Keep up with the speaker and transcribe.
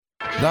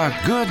The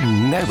Good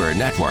Neighbor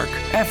Network,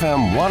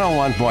 FM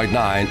 101.9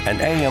 and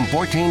AM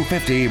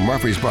 1450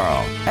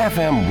 Murfreesboro,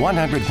 FM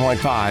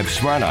 100.5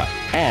 Smyrna,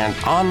 and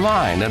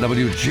online at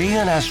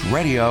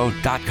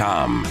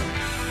WGNSradio.com.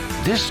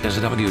 This is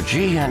the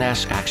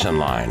WGNS Action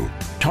Line,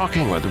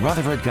 talking with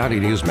Rutherford County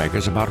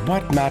newsmakers about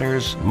what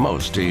matters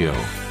most to you.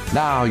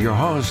 Now, your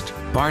host,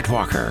 Bart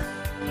Walker.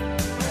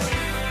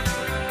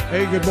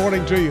 Hey, good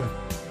morning to you.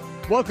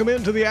 Welcome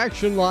into the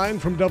Action Line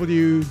from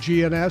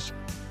WGNS.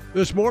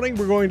 This morning,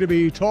 we're going to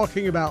be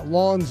talking about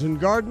lawns and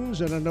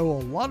gardens, and I know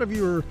a lot of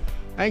you are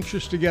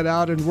anxious to get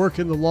out and work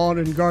in the lawn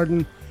and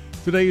garden.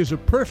 Today is a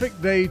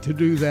perfect day to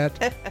do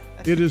that.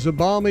 It is a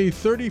balmy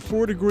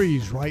 34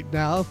 degrees right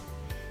now.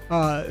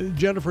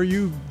 Jennifer,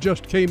 you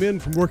just came in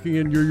from working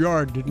in your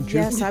yard, didn't you?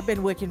 Yes, I've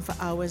been working for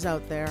hours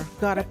out there.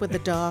 Got up with the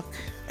dog,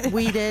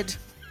 weeded,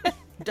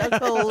 dug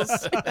holes.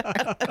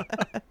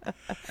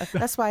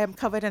 That's why I'm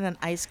covered in an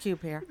ice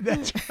cube here.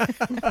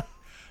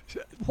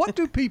 What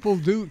do people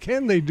do?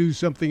 Can they do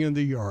something in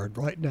the yard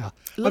right now?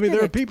 There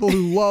are it. people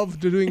who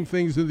love doing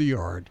things in the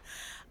yard.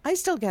 I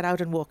still get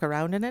out and walk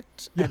around in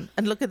it and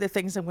look at the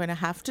things I'm going to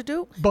have to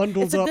do.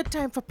 Bundled It's a up. good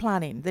time for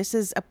planning. This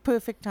is a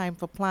perfect time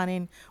for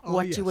planning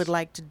what yes. you would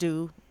like to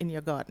do in your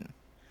garden.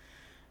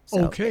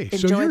 Okay, so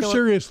enjoy you're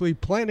seriously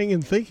planning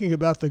and thinking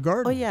about the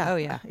garden. Oh,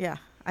 yeah. Yeah.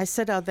 I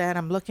sit out there and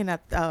I'm looking at...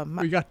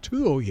 We got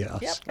two oh yes.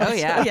 Yep. Oh,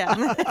 yeah.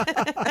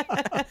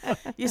 Yeah.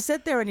 You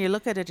sit there and you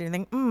look at it and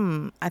you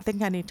think, I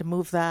think I need to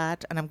move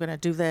that, and I'm going to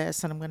do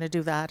this, and I'm going to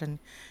do that. And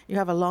you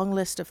have a long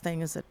list of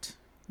things that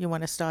you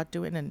want to start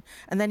doing. And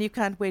then you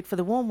can't wait for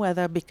the warm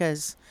weather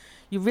because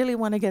you really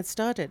want to get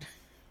started.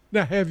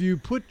 Now, have you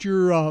put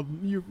your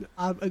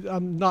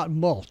not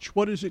mulch.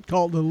 What is it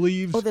called? The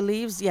leaves? Oh, the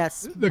leaves,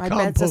 yes. The My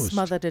beds are compost.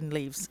 smothered in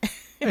leaves.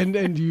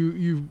 and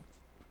you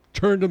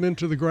turned them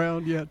into the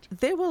ground yet?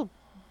 They will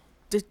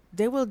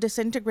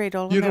disintegrate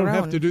all on You their own. don't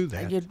have to do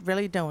that. You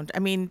really don't. I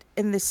mean,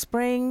 in the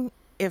spring,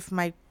 if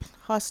my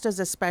hostas,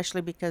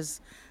 especially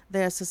because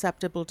they're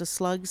susceptible to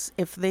slugs,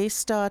 if the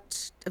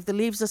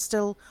leaves are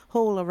still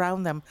whole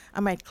around them, I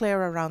might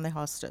clear around the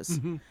hostas.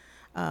 Mm-hmm.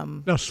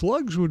 Now,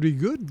 slugs would be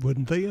good,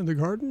 wouldn't they, in the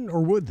garden, or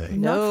would they?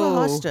 Not No.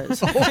 for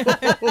hostas.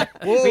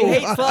 Whoa, We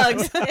hate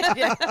slugs.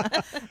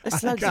 The I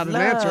slugs got an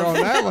love. answer on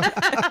that one.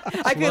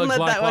 I couldn't let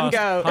that one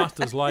go.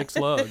 Pastas like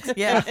slugs.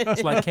 Yeah.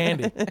 It's like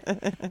candy.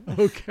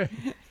 Okay.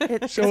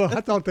 So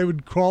I thought they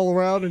would crawl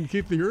around and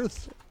keep the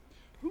earth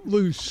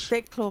loose.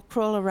 They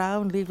crawl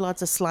around, leave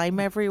lots of slime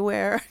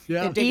everywhere.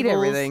 Yeah. They dig Eat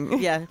holes. everything.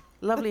 Yeah,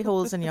 lovely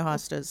holes in your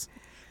hostas.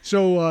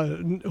 So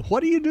what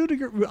do you do to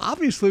get...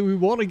 Obviously, we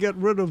want to get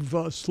rid of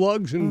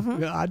slugs,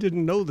 and I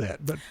didn't know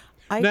that. But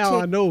I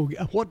know.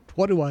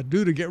 What do I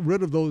do to get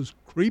rid of those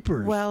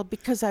creepers? Well,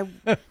 because I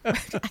want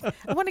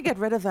to get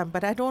rid of them,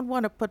 but I don't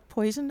want to put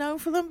poison down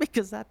for them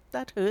because that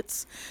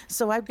hurts.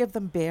 So I give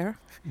them beer.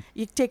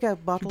 You take a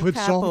bottle put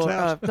cap salt or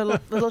out. a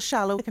little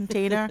shallow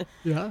container,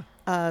 Yeah.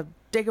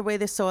 dig away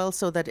the soil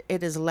so that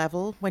it is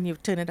level when you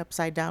turn it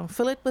upside down.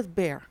 Fill it with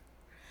beer.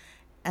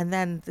 And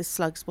then the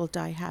slugs will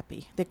die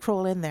happy. They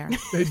crawl in there.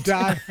 They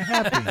die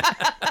happy.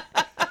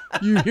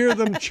 You hear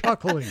them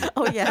chuckling.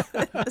 Oh, yeah.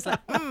 It's like,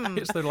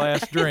 It's their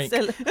last drink.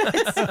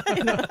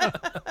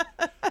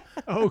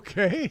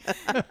 Okay.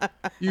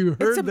 You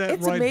heard that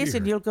it's right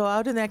amazing. here. You'll go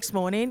out the next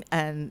morning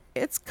and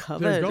it's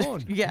covered. They're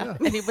gone. Yeah.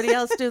 Anybody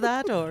else do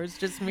that, or it's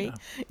just me?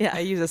 Yeah. I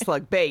use a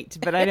slug bait,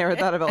 but I never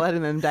thought about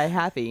letting them die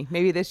happy.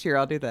 Maybe this year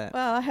I'll do that.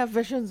 Well, I have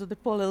visions of the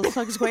poor little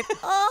slugs going,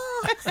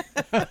 oh!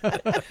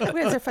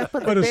 Whereas if I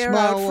put Put the a bear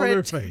smile out on for their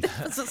it, face.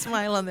 it's a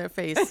smile on their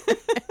face.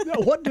 Now,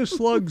 what do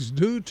slugs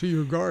do to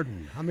your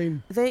garden? I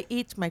mean, They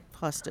eat my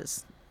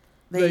hostas.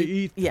 they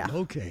eat them. Yeah.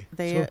 Okay.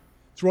 They, So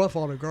it's rough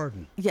on a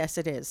garden. yes,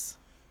 it is.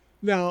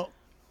 Now,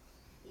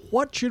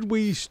 what should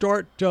we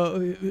start?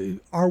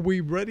 Are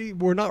we ready?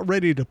 We're not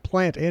ready to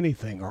plant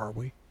anything, are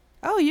we?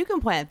 Oh, you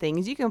can plant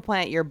things. You can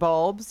plant your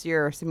bulbs,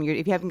 if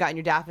you haven't gotten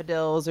your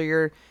daffodils, or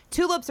your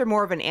tulips are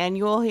more of an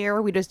annual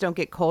here. We just don't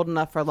get cold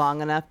enough for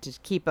long enough to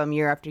keep them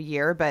year after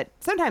year. But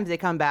sometimes they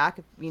come back,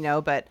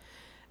 But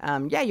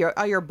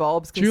all your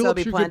bulbs can Tulips still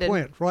be you planted. could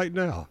plant right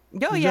now.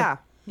 Oh, Is yeah.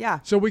 that- Yeah.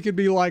 So we could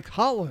be like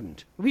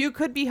Holland. You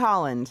could be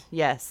Holland.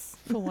 Yes.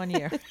 For 1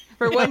 year.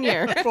 For 1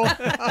 year.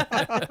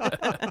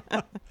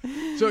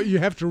 So you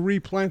have to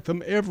replant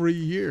them every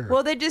year.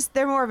 Well,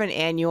 they're more of an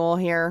annual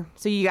here.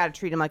 So you got to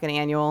treat them like an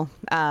annual.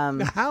 Now,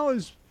 how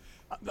is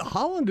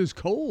Holland is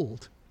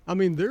cold? I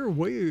mean, they're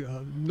way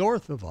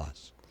north of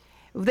us.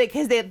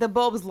 Because the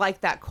bulbs like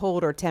that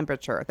colder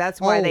temperature.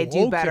 That's why they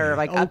do better,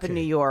 like up in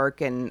okay. New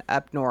York and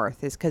up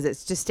north, is because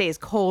it just stays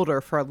colder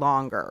for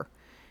longer.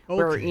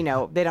 Where, Okay.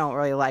 they don't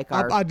really like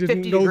our I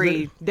didn't 50 know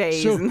degree that.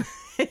 days. So,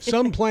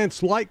 some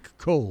plants like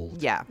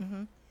cold. Yeah.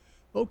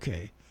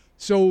 Okay.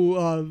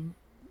 So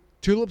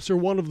tulips are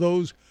one of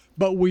those,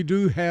 but we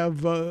do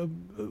have a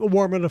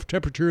warm enough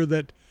temperature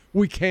that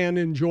we can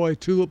enjoy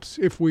tulips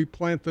if we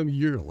plant them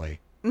yearly.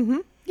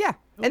 Yeah.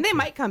 And they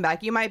might come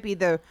back. You might be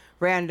the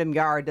random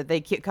yard that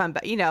they come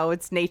back.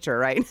 It's nature,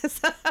 right?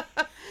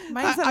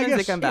 Mine, Sometimes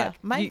they come back.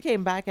 Mine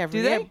came back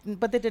every do year, they?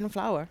 but they didn't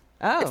flower.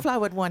 Oh. It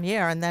flowered 1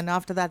 year, and then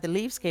after that, the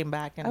leaves came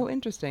back, and Oh,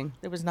 interesting.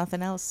 there was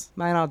nothing else.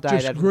 Mine all died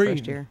Just after green. the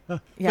first year.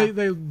 Yeah.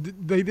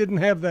 They didn't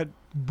have that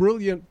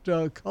brilliant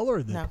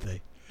color that No.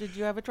 they. Did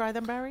you ever try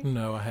them, Barry?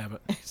 No, I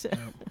haven't. No.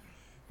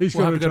 He's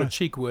We'll going have to go to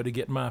to Cheekwood to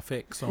get my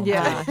fix on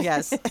Yeah.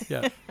 Yes.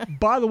 Yeah.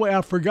 By the way,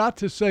 I forgot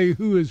to say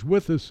who is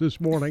with us this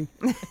morning.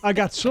 I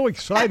got so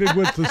excited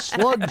with the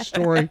slug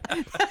story.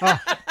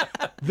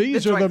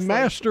 These are the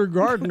master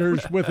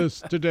gardeners with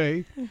us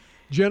today.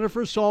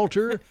 Jennifer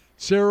Salter,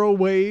 Sarah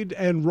Wade,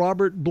 and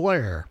Robert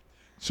Blair.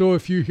 So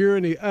if you hear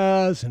any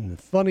uhs and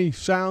funny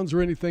sounds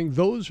or anything,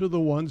 those are the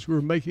ones who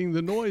are making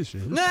the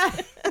noises.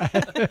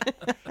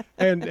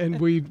 and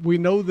we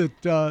know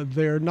that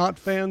they're not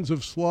fans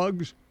of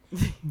slugs,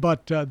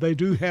 but they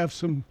do have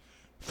some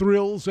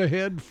thrills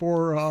ahead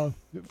for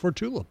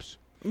tulips.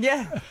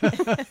 Yeah.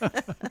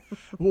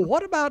 Well,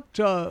 what about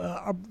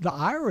the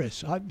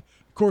iris?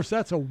 Of course,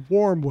 that's a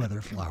warm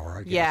weather flower,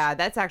 I guess. Yeah,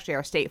 that's actually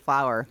our state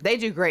flower. They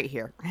do great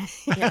here.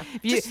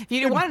 If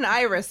you want an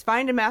iris,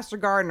 find a master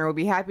gardener. We'll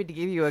be happy to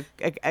give you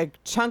a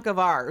chunk of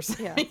ours.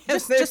 Yeah.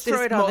 Just Just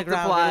throw it on the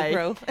ground. multiply.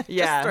 It'll grow.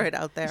 Yeah. Just throw it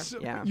out there. So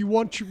Yeah.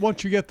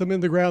 once you get them in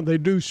the ground, they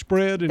do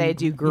spread and They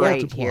do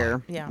great multiply.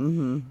 here.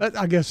 Yeah.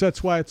 I guess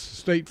that's why it's a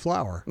state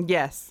flower.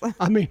 Yes.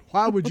 I mean,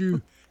 why would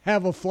you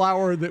have a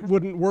flower that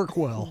wouldn't work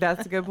well?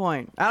 That's a good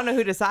point. I don't know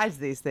who decides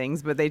these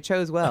things, but they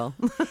chose well.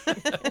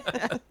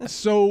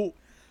 So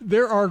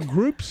there are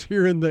groups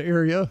here in the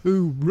area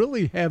who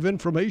really have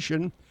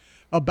information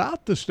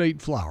about the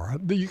state flower.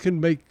 You can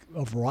make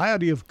a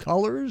variety of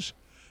colors.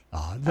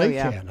 They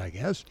yeah. can, I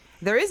guess.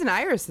 There is an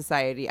iris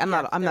society. I'm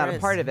not there a is.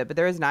 part of it, but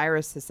there is an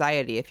iris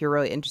society. If you're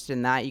really interested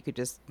in that, you could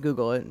just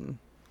Google it.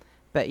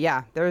 But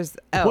yeah, there's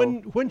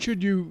When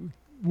should you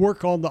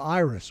work on the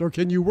iris, or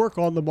can you work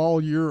on them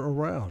all year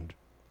around?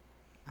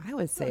 I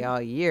would say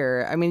all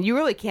year. I mean, you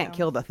really can't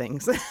kill the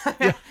things.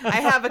 I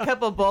have a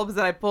couple of bulbs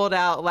that I pulled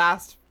out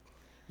last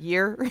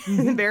year,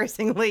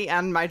 embarrassingly,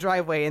 on my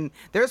driveway, and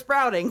they're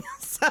sprouting.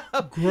 So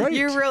Great.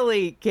 you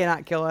really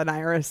cannot kill an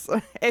iris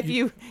if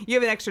you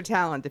have an extra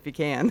talent if you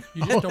can.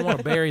 You just don't want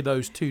to bury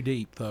those too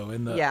deep, though.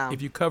 Yeah.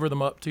 If you cover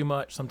them up too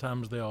much,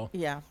 sometimes they'll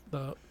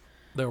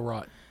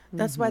rot.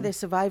 That's why they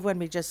survive when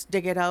we just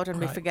dig it out and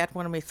we Right. forget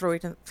when we throw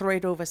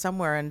it over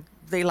somewhere, and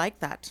they like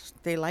that.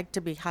 They like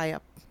to be high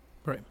up.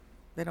 Right.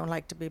 They don't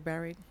like to be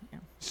buried. Yeah.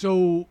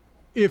 So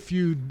if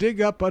you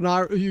dig up an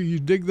iris, you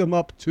dig them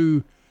up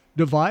to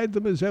divide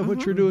them. Is that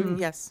what you're doing?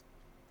 Yes.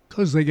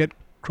 Because they get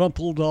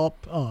crumpled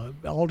up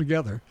all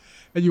together,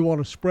 and you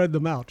want to spread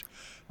them out.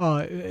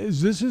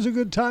 Is this a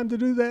good time to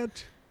do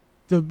that?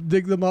 To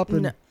dig them up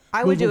and No,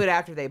 I would move do it them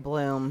after they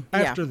bloom.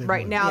 after yeah. they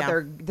Right bloom? now,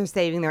 Yeah. they're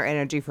saving their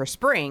energy for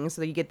spring,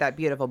 so that you get that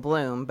beautiful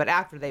bloom. But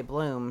after they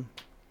bloom,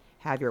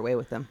 have your way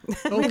with them.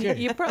 Okay.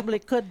 You probably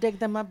could dig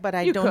them up, but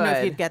I You don't know if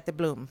could. you'd get the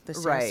bloom this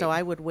year. Right. So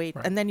I would wait,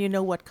 Right. and then you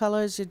know what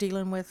colors you're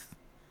dealing with.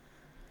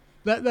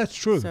 That's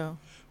true. So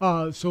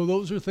So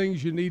those are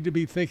things you need to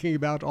be thinking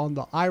about on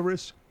the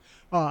iris.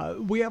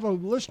 We have a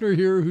listener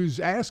here who's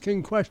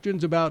asking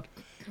questions about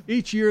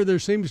each year there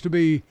seems to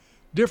be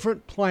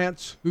different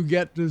plants who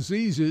get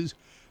diseases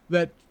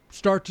that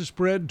start to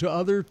spread to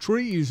other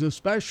trees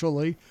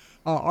especially.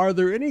 Are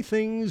there any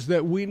things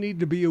that we need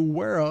to be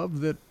aware of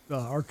that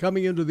are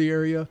coming into the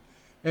area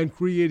and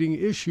creating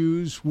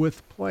issues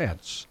with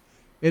plants?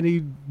 Any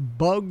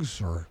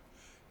bugs or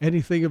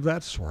anything of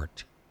that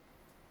sort?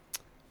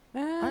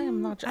 I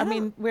am not. I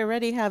mean, we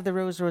already have the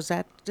rose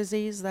rosette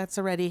disease. That's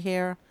already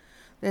here.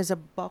 There's a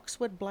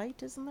boxwood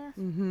blight, isn't there?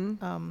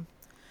 Mm-hmm.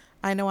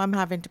 I know I'm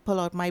having to pull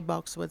out my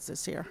boxwoods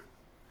this year.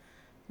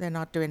 They're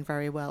not doing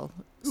very well.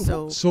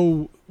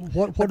 So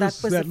what but does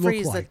that was that the look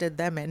freeze like? that did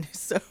them in.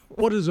 So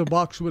What does a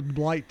boxwood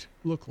blight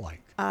look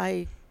like?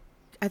 I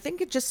think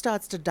it just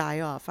starts to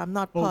die off. I'm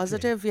not Okay.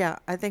 positive. Yeah,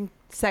 I think,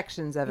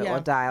 Sections of it Yeah.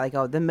 will die,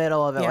 like the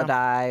middle of it Yeah. will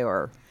die,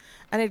 or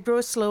and it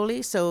grows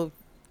slowly. So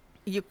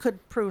you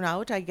could prune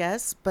out, I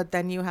guess, but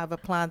then you have a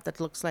plant that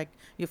looks like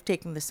you've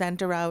taken the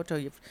center out,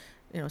 or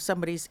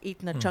somebody's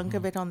eaten a chunk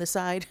of it on the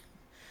side.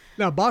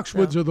 Now,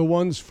 boxwoods are the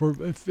ones for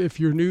if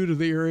you're new to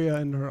the area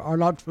and are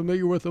not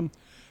familiar with them,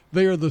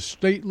 they are the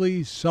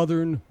stately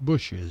southern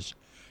bushes.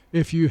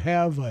 If you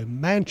have a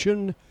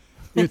mansion,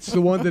 it's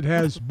the one that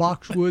has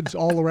boxwoods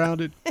all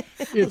around it.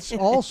 It's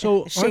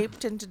also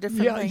Shaped into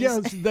different ways.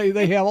 Yes,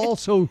 they have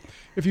also.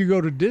 If you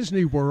go to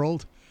Disney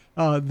World,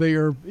 they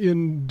are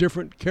in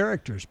different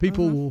characters.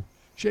 People will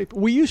shape.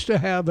 We used to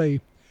have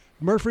a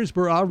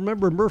Murfreesboro. I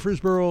remember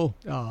Murfreesboro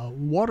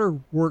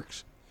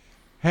Waterworks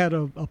had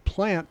a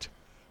plant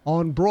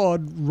on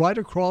Broad right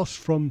across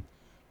from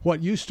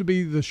what used to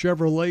be the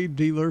Chevrolet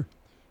dealer,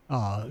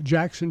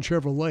 Jackson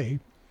Chevrolet,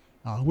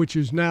 which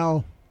is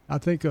now, I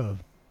think,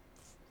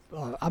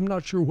 I'm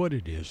not sure what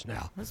it is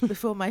now. That's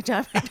before my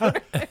time.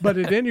 But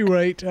at any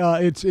rate,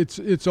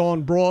 it's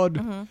on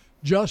Broad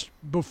just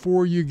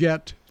before you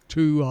get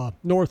to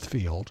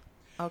Northfield.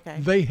 Okay.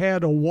 They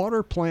had a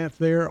water plant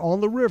there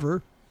on the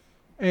river,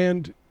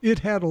 and it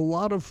had a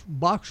lot of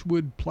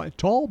boxwood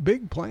tall,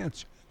 big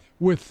plants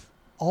with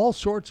all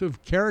sorts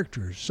of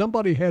characters.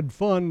 Somebody had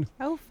fun.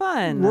 Oh,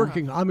 fun.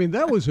 Working. I mean,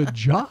 that was a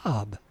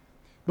job.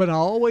 But I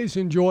always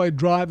enjoyed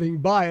driving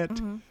by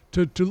it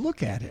to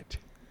look at it.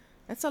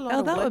 That's a lot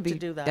of work to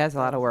do that. That's a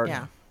lot of work.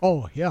 Yeah.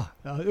 Oh, yeah.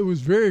 It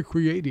was very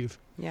creative.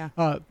 Yeah.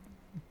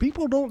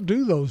 People don't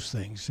do those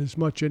things as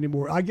much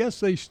anymore. I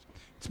guess it's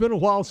been a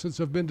while since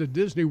I've been to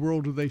Disney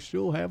World. Do they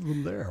still have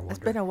them there? I wonder. It's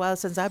been a while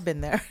since I've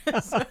been there.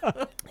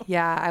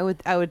 Yeah,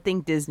 I would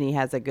think Disney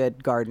has a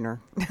good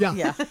gardener. Yeah.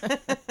 Yeah.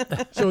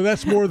 So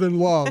that's more than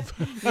love.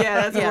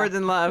 Yeah, that's more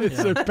than love. It's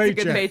a paycheck.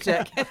 It's a good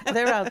paycheck.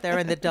 They're out there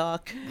in the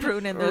dark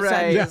pruning those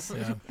Right. onions.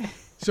 Yeah.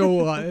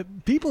 So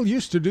people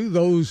used to do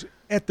those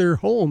at their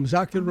homes.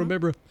 I can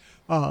remember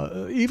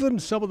even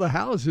some of the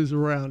houses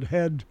around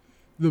had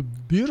the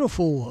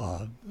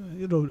beautiful,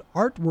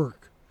 artwork.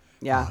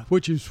 Yeah.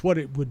 Which is what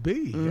it would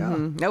be. Yeah.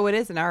 No, it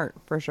is an art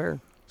for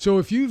sure. So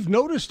if you've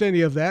noticed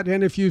any of that,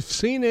 and if you've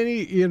seen any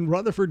in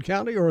Rutherford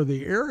County or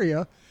the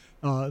area,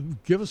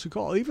 give us a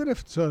call. Even if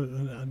it's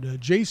an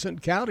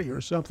adjacent county or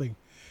something,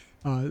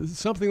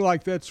 something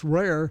like that's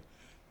rare,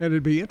 and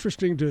it'd be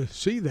interesting to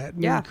see that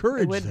and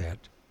encourage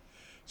that.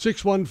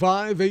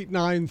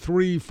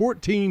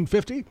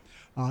 615-893-1450.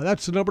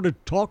 That's the number to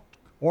talk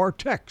or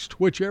text,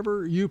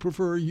 whichever you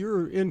prefer.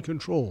 You're in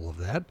control of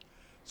that.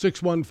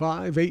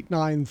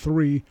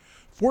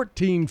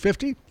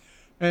 615-893-1450.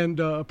 And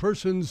a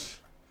person's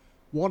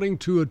wanting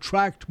to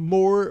attract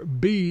more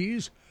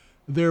bees.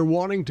 They're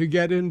wanting to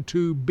get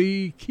into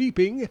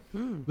beekeeping.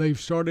 They've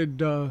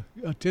started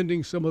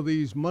attending some of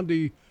these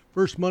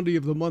first Monday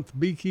of the month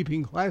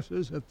beekeeping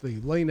classes at the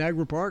Lane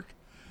Agri Park.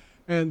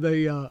 And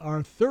they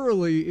are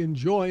thoroughly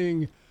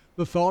enjoying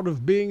the thought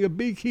of being a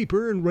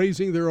beekeeper and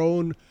raising their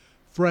own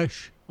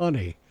fresh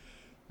honey.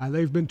 And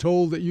they've been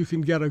told that you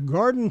can get a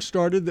garden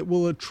started that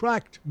will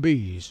attract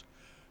bees.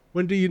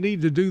 When do you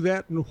need to do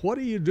that, and what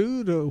do you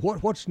do to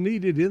what's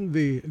needed in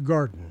the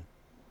garden?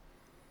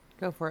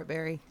 Go for it,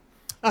 Barry.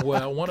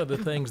 Well, one of the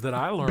things that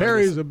I learned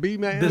Barry's a bee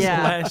man. this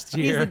last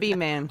year. He's the bee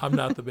man. I'm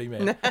not the bee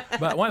man.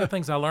 But one of the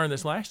things I learned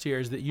this last year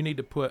is that you need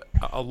to put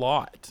a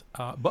lot.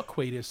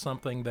 Buckwheat is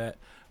something that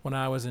when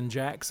I was in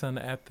Jackson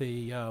at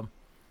the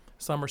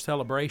summer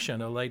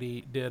celebration, a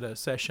lady did a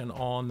session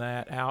on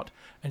that out,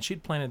 and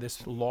she'd planted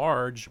this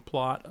large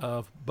plot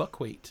of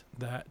buckwheat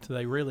that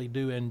they really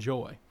do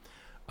enjoy,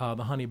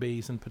 the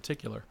honeybees in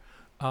particular.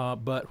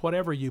 But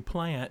whatever you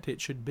plant, it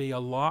should be a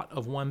lot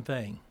of one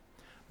thing,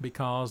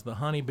 because the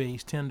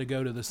honeybees tend to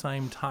go to the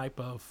same type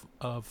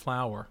of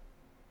flower.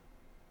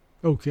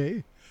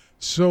 Okay.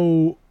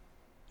 So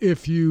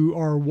if you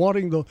are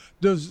wanting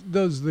does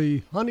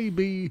the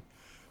honeybee,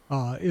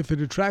 if it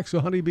attracts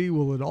a honeybee,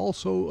 will it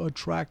also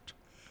attract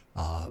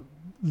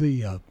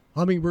the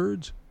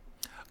hummingbirds?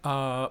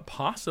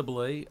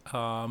 Possibly.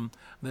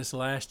 This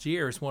last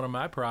year is one of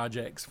my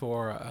projects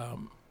for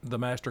the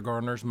Master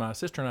Gardeners. My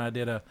sister and I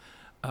did a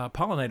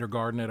pollinator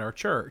garden at our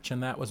church,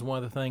 and that was one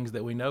of the things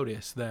that we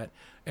noticed, that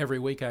every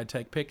week I'd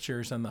take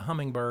pictures, and the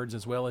hummingbirds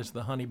as well as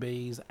the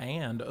honeybees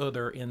and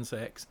other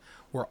insects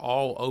were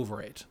all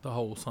over it the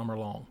whole summer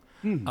long.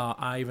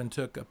 I even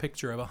took a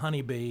picture of a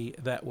honeybee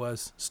that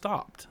was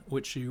stopped,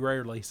 which you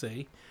rarely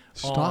see.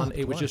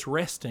 It was just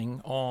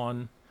resting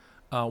on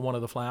one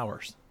of the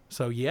flowers.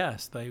 So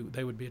yes,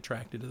 they would be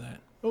attracted to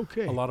that.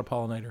 Okay. A lot of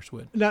pollinators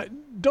would. Now,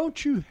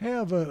 don't you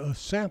have a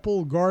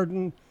sample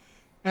garden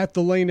at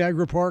the Lane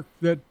Agri Park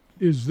that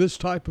is this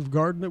type of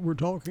garden that we're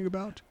talking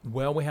about?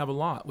 Well, we have a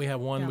lot. We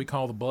have one we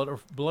call the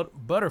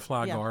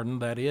butterfly garden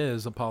that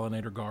is a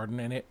pollinator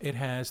garden, and it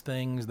has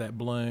things that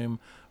bloom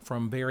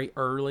from very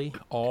early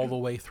all the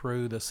way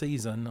through the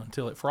season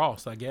until it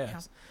frosts, I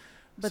guess.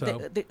 But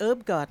So, the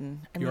herb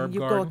garden, I mean, herb you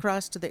garden? go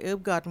across to the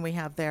herb garden we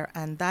have there,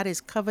 and that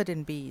is covered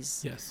in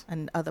bees yes.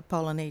 and other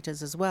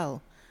pollinators as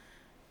well.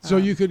 So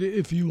you could,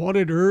 if you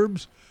wanted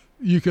herbs,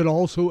 you could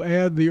also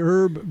add the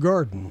herb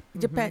garden.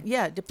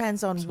 Yeah, it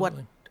depends on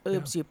Absolutely. what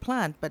herbs you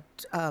plant, but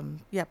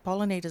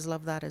pollinators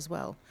love that as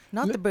well.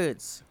 Not the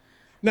birds.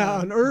 Now,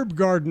 an herb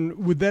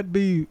garden, would that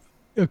be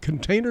a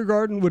container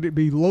garden? Would it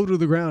be low to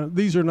the ground?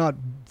 These are not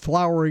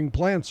flowering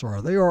plants,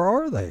 are they? Or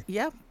are they?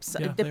 Yeah, so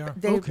Yeah, they are.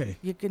 Okay.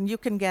 You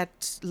can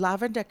get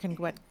lavender can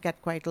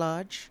get quite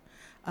large,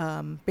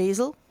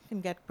 basil can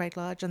get quite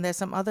large, and there's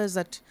some others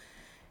that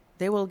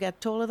they will get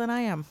taller than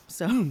I am.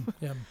 So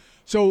Yeah.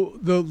 So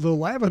the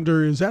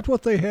lavender, is that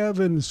what they have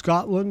in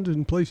Scotland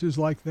and places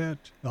like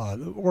that?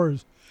 Or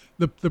is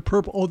the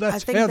purple? Oh, that's I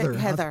think heather.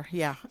 heather,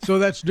 yeah. So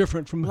that's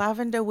different from.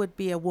 Lavender would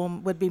be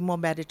more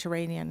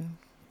Mediterranean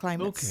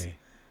climates.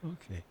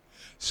 Okay.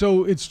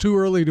 So it's too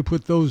early to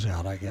put those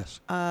out, I guess.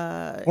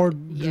 Or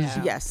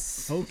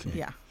Yes. Okay.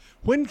 Yeah.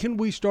 When can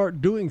we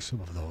start doing some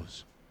of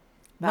those?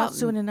 Not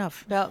soon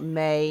enough. About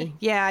May.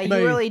 Yeah, you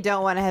May. really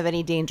don't want to have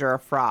any danger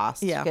of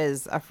frost. Yeah.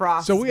 Because a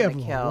frost So is we going have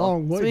to a kill.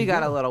 long way so we to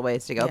got go. a little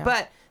ways to go. Yeah.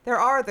 But there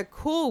are the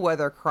cool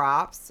weather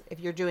crops.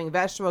 If you're doing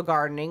vegetable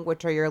gardening,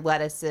 which are your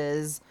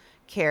lettuces,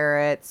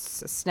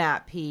 carrots,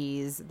 snap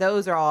peas,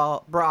 those are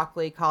all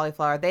broccoli,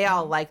 cauliflower. They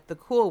all like the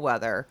cool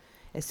weather.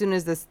 As soon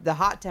as the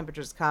hot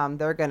temperatures come,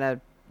 they're going to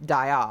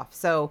die off.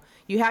 So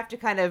you have to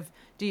kind of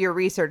do your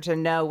research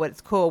and know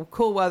what's cool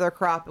weather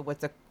crop and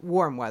what's a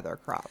warm weather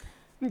crop.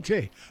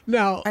 Okay.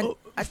 Now, And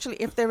actually,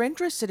 if they're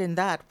interested in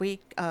that, we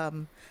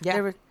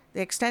the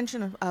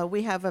extension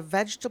we have a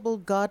vegetable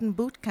garden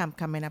boot camp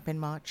coming up in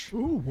March.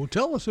 ooh, well,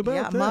 tell us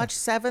about that. March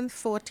 7th,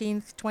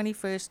 14th,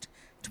 21st,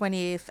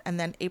 28th, and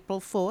then April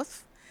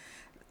 4th.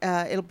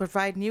 It'll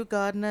provide new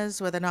gardeners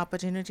with an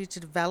opportunity to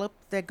develop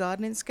their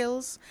gardening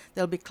skills.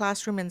 There'll be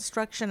classroom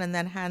instruction and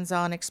then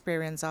hands-on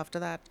experience after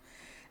that.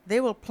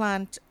 They will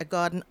plant a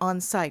garden on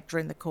site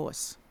during the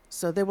course,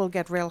 so they will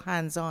get real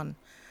hands-on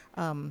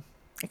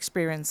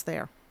experience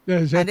there. Yeah,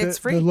 is that and it's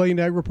free. the Lane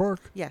Agri Park?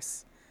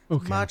 Yes.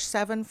 Okay. March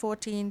 7,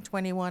 14,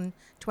 21,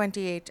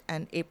 28,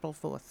 and April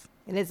 4th.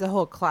 And it's a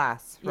whole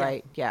class, Yeah.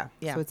 right? Yeah.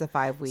 Yeah. So it's a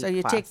 5-week So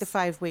you class. take the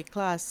 5-week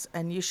class,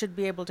 and you should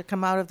be able to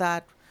come out of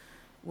that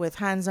with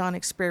hands-on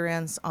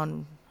experience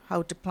on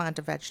how to plant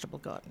a vegetable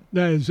garden.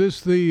 Now, is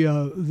this the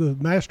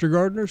Master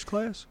Gardeners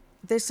class?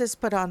 This is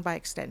put on by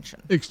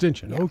Extension.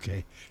 Extension, Yeah.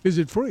 okay. Is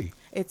it free?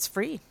 It's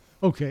free.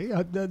 Okay,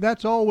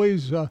 that's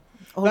always, that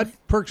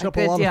perks up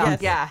a Good lot deal. of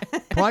people. Yeah.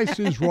 Price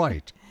is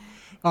right.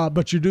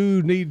 But you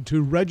do need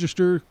to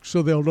register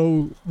so they'll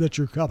know that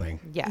you're coming.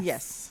 Yes.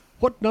 Yes.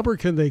 What number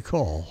can they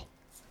call?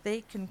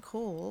 They can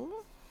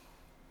call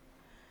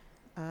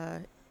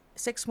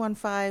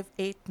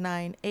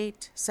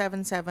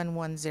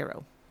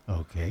 615-898-7710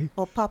 Okay.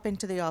 or pop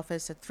into the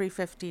office at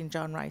 315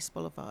 John Rice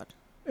Boulevard.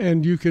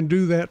 And you can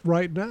do that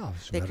right now.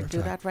 As a They matter can of do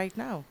fact. that right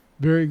now.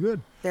 Very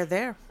good. They're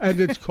there. And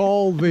it's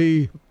called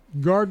the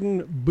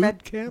Garden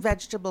Boot Camp?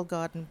 Vegetable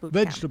Garden Boot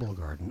Camp. Vegetable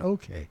garden.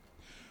 Okay.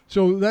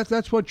 So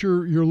that's what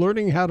you're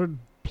learning how to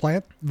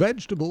plant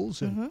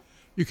vegetables, and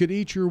you can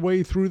eat your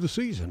way through the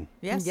season.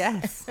 Yes.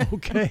 Yes.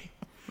 Okay.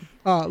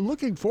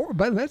 Looking forward,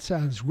 but that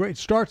sounds great.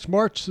 Starts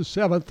March the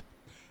 7th,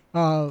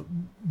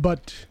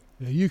 but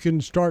you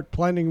can start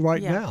planning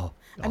right Yeah. now.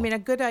 I mean,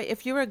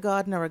 if you're a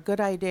gardener, a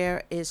good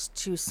idea is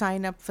to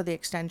sign up for the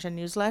Extension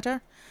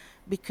newsletter,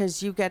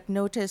 because you get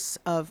notice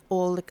of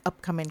all the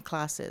upcoming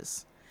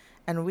classes.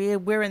 And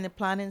we're in the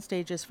planning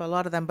stages for a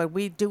lot of them, but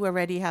we do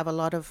already have a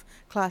lot of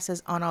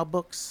classes on our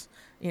books.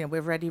 You know,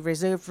 we've already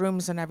reserved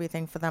rooms and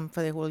everything for them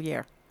for the whole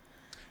year.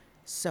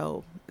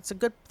 So it's a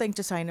good thing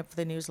to sign up for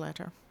the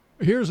newsletter.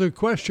 Here's a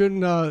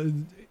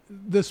question.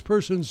 This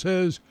person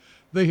says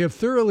they have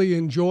thoroughly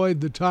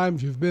enjoyed the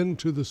times you've been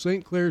to the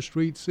St. Clair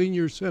Street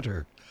Senior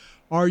Center.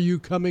 Are you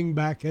coming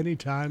back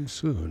anytime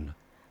soon?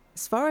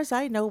 As far as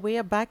I know, we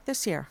are back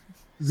this year.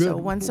 Good. So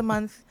once a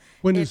month.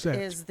 When is that?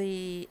 It is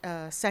the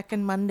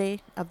second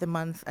Monday of the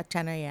month at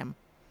 10 a.m.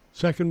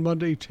 Second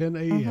Monday, 10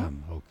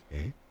 a.m.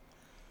 Okay.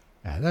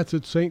 That's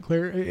at St.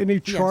 Clair. Any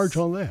charge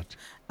Yes. on that?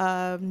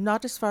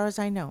 Not as far as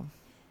I know.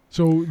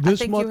 So I this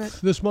think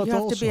month, you have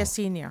also. to be a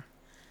senior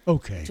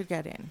Okay. to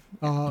get in.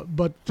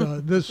 But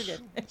this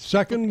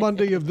second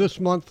Monday of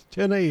this month,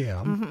 10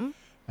 a.m.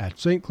 At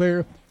St.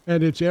 Clair,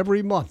 and it's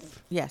every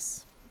month.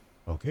 Yes.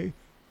 Okay.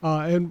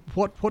 And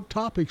what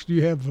topics do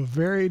you have?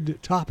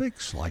 Varied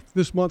topics like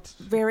this month?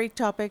 Varied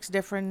topics,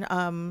 different.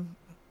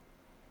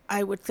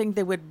 I would think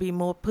they would be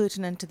more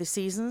pertinent to the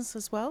seasons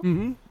as well.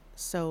 Mm-hmm.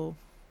 So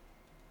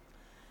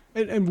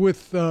And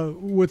with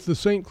the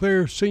St.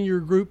 Clair Senior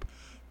Group,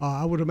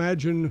 I would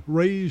imagine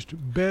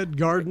raised bed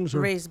gardens are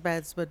raised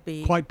beds would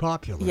be quite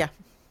popular. Yeah.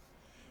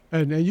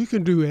 And you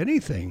can do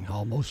anything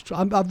almost.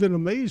 I've been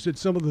amazed at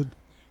some of the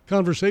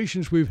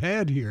conversations we've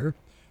had here,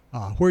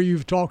 where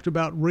you've talked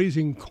about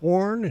raising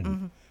corn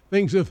and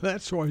things of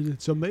that sort.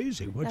 It's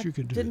amazing what you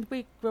can do. Didn't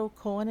we grow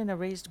corn in a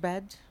raised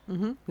bed?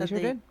 Mm-hmm. We at sure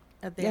the, did.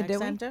 At the Yeah, Ag did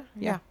we? Center?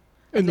 Yeah.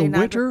 In the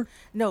winter?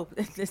 No,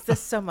 it's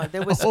this summer.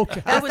 There was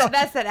Okay.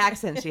 That's that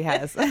accent she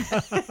has.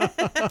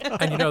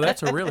 And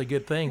that's a really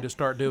good thing to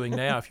start doing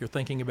now if you're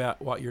thinking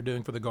about what you're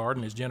doing for the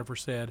garden. As Jennifer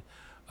said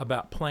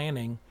about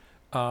planning,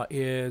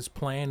 is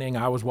planning.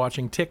 I was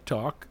watching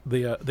TikTok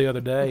the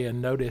other day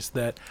and noticed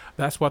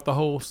that's what the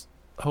whole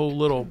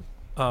little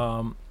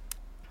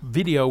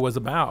video was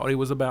about. It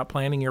was about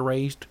planning your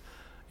raised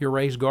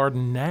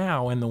garden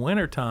now in the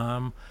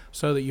wintertime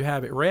so that you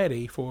have it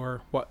ready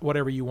for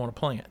whatever you want to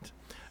plant.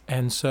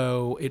 And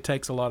so it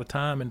takes a lot of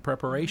time and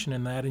preparation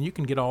in that, and you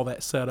can get all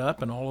that set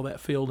up and all of that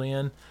filled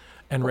in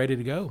and ready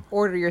to go.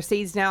 Order your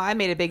seeds now. I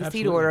made a big seed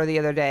Absolutely. order the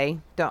other day.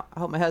 I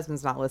hope my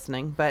husband's not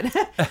listening, but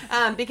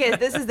because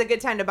this is the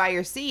good time to buy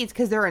your seeds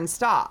because they're in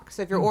stock.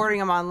 So if you're ordering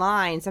them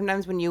online,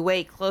 sometimes when you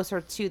wait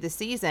closer to the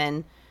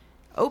season,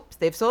 oops,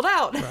 they've sold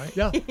out.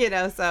 Right.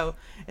 Yeah. So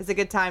it's a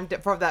good time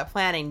for that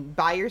planning.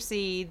 Buy your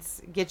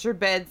seeds, get your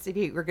beds. If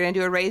you're going to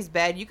do a raised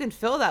bed, you can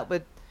fill that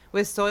with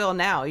soil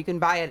now. You can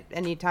buy it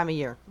any time of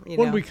year.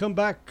 When we come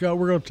back,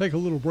 we're going to take a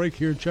little break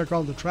here and check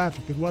on the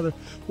traffic and weather.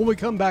 When we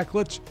come back,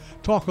 let's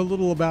talk a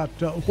little about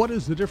what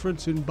is the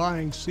difference in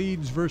buying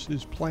seeds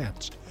versus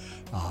plants.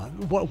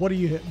 What do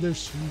you? There's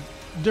some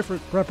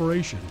different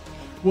preparation.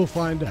 We'll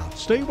find out.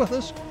 Stay with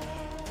us.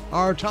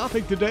 Our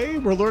topic today,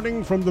 we're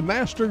learning from the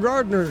Master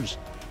Gardeners,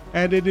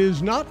 and it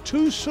is not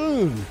too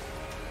soon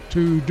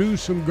to do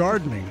some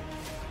gardening.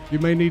 You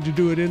may need to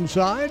do it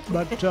inside,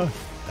 but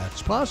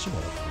that's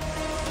possible.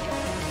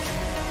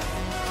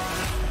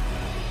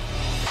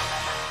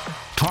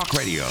 Talk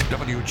Radio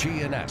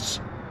WGNS.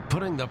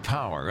 Putting the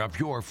power of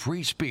your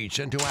free speech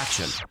into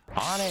action.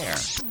 On air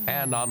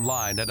and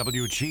online at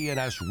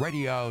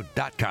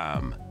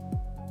WGNSradio.com.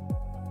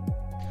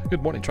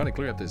 Good morning. Trying to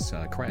clear up this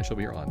crash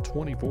over here on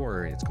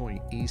 24. It's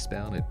going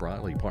eastbound at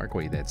Briley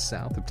Parkway. That's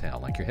south of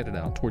town, like you're headed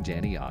out towards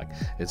Antioch.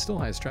 It still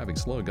has traffic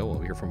slow go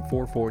over here from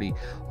 440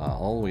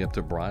 all the way up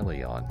to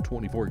Briley on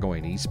 24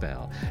 going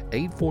eastbound.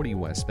 840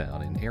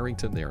 westbound in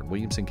Arrington there in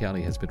Williamson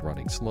County has been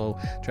running slow.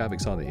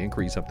 Traffic's on the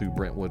increase up through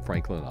Brentwood,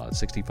 Franklin on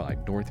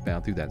 65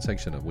 northbound through that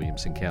section of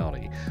Williamson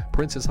County.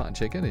 Princess Hot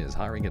Chicken is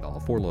hiring at all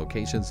 4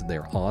 locations.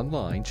 They're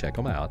online. Check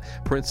them out.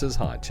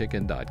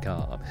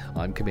 PrincessHotChicken.com.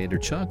 I'm Commander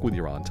Chuck with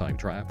your on-time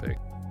traffic.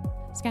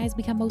 Skies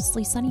become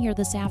mostly sunnier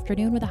this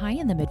afternoon with a high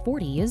in the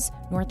mid-40s.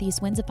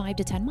 Northeast winds of 5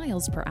 to 10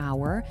 miles per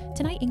hour.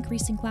 Tonight,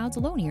 increasing clouds,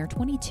 low near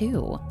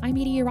 22. I'm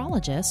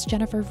meteorologist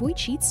Jennifer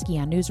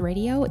Wojcicki on News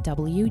Radio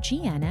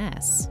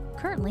WGNS.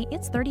 Currently,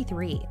 it's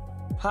 33.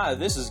 Hi,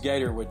 this is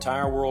Gator with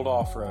Tire World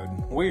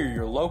Off-Road. We're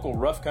your local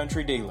rough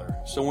country dealer.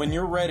 So when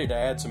you're ready to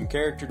add some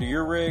character to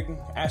your rig,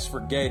 ask for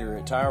Gator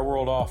at Tire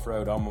World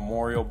Off-Road on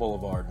Memorial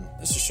Boulevard.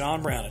 This is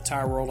Sean Brown at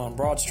Tire World on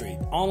Broad Street.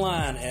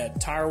 Online at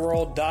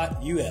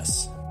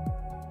tireworld.us.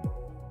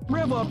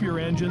 Rev up your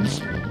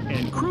engines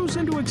and cruise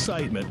into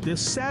excitement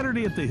this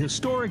Saturday at the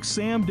historic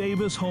Sam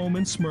Davis home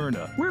in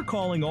Smyrna. We're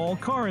calling all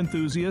car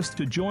enthusiasts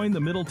to join the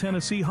Middle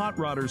Tennessee Hot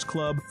Rodders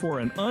Club for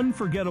an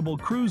unforgettable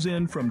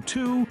cruise-in from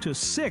 2 to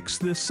 6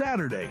 this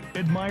Saturday.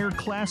 Admire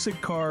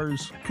classic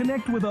cars,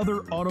 connect with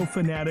other auto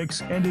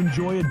fanatics, and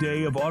enjoy a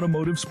day of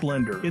automotive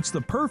splendor. It's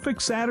the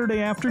perfect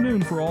Saturday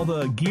afternoon for all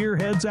the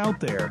gearheads out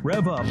there.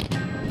 Rev up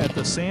at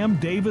the Sam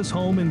Davis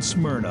home in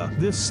Smyrna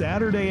this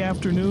Saturday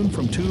afternoon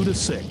from 2 to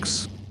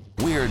 6.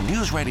 We're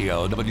News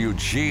Radio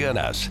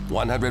WGNS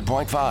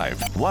 100.5,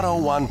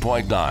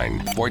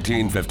 101.9,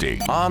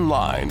 1450.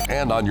 Online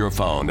and on your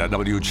phone at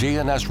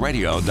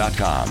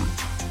WGNSradio.com.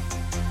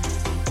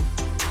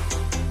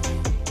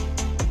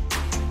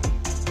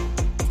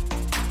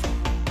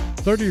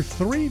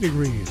 33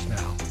 degrees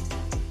now.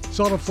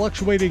 Sort of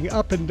fluctuating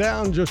up and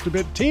down just a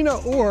bit. Tina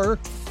Orr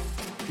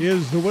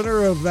is the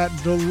winner of that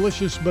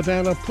delicious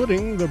banana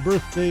pudding, the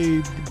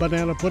birthday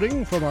banana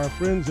pudding from our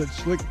friends at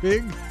Slick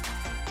Pig.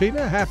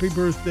 Tina, happy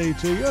birthday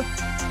to you.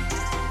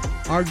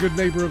 Our good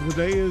neighbor of the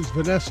day is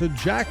Vanessa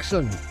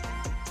Jackson.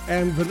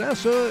 And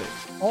Vanessa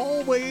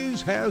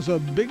always has a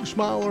big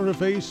smile on her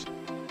face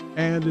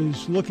and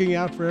is looking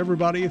out for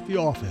everybody at the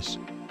office.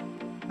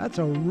 That's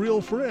a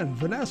real friend,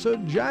 Vanessa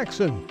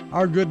Jackson,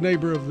 our good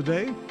neighbor of the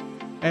day.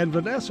 And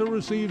Vanessa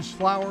receives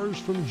flowers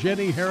from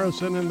Jenny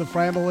Harrison and the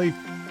family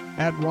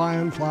at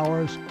Ryan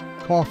Flowers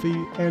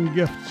Coffee and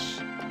Gifts.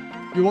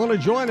 If you want to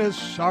join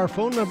us, our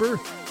phone number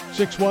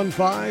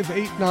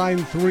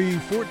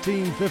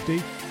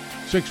 615-893-1450,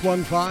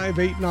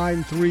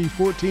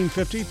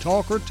 615-893-1450.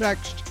 Talk or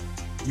text.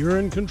 You're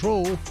in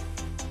control.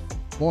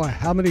 Boy,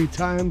 how many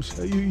times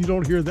you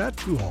don't hear that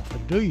too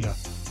often, do you?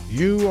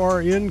 You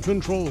are in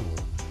control.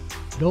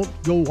 Don't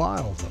go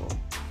wild, though.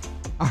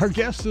 Our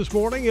guest this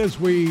morning, as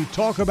we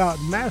talk about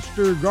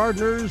master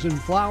gardeners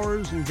and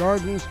flowers and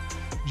gardens,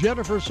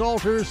 Jennifer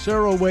Salter,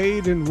 Sarah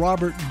Wade, and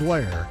Robert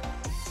Blair.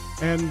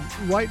 And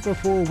right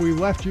before we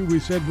left you, we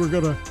said we're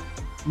going to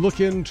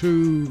look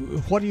into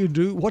what do you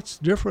do, what's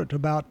different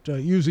about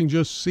using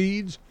just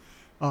seeds,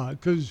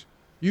 because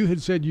you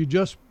had said you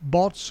just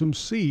bought some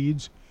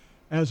seeds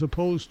as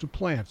opposed to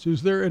plants.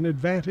 Is there an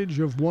advantage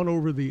of one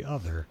over the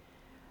other?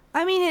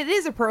 I mean, it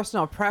is a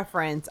personal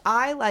preference.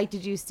 I like to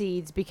do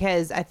seeds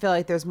because I feel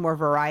like there's more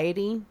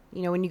variety.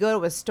 You know, when you go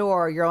to a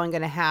store, you're only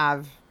going to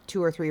have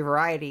 2 or 3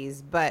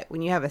 varieties, but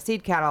when you have a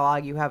seed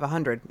catalog, you have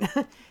 100.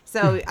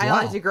 So wow. I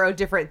like to grow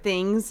different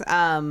things.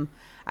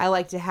 I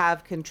like to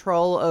have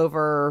control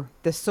over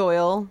the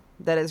soil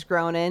that it's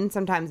grown in.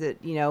 Sometimes at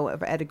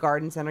a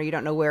garden center, you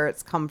don't know where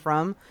it's come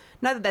from.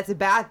 Not that that's a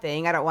bad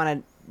thing. I don't want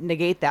to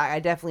negate that.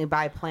 I definitely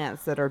buy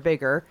plants that are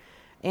bigger,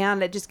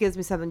 and it just gives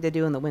me something to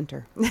do in the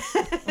winter.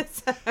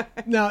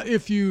 Now,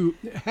 if you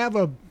have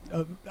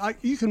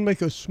you can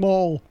make a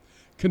small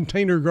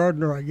container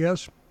gardener, I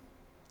guess,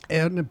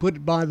 and put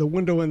it by the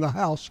window in the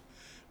house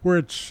where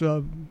it's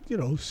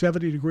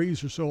 70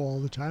 degrees or so all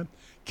the time.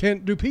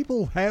 Do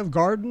people have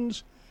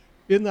gardens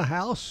in the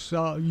house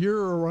year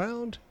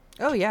around?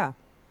 Oh, yeah.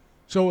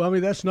 So, I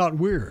mean, that's not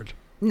weird.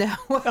 No.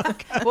 Well,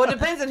 it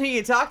depends on who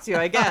you talk to,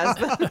 I guess.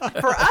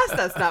 For us,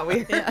 that's not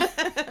weird. Yeah.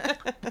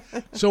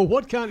 So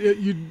what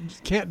you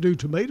can't do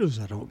tomatoes,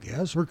 I don't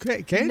guess, or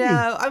can you?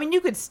 No, I mean,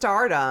 you could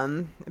start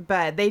them,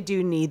 but they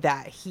do need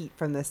that heat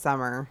from the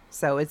summer.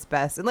 So it's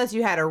best, unless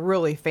you had a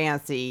really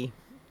fancy,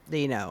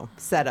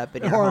 setup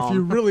in your home. Or if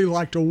you really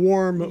liked a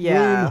warm room.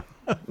 Yeah,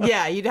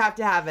 you'd have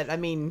to have it,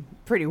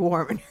 pretty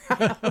warm in your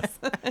house.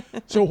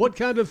 So what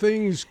kind of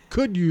things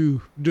could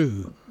you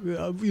do,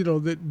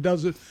 that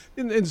does it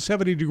in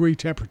 70-degree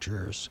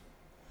temperatures?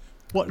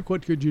 What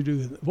could you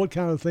do? What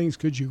kind of things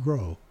could you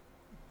grow?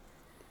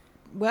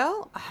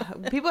 Well,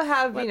 people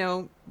have,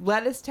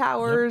 lettuce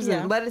towers,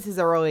 and lettuces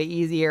are really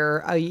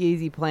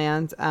easy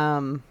plant.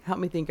 Help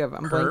me think of,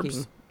 I'm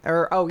Herbs. blanking.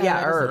 Or herbs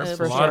herbs.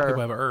 for a lot of sure.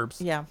 people have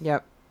herbs. Yeah.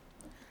 Yep.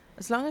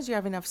 As long as you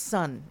have enough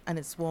sun and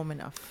it's warm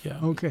enough. Yeah.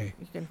 Okay.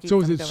 You can keep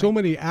So is them it going. so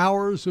many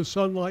hours of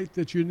sunlight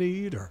that you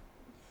need, or?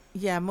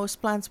 Yeah,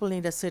 most plants will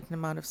need a certain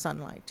amount of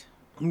sunlight.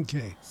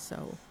 Okay.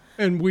 So,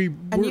 And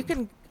you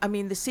can, I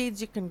mean, the seeds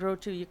you can grow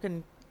too. You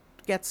can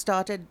get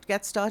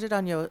started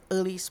on your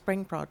early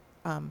spring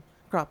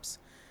crops.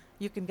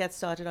 You can get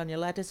started on your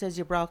lettuces,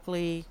 your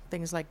broccoli,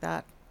 things like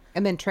that.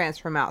 And then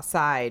transfer them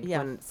outside Yeah.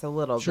 when it's a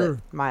little Sure.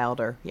 bit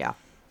milder. Yeah.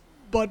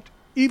 But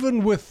even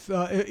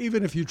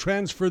even if you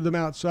transfer them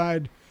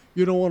outside,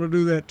 you don't want to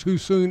do that too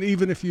soon.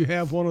 Even if you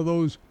have one of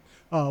those,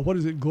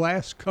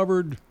 glass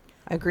covered,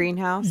 A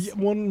greenhouse?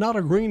 one, not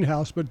a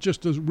greenhouse, but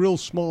just a real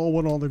small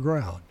one on the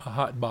ground. A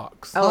hot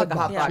box. Oh, like a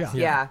box, hot box.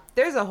 yeah. Yeah.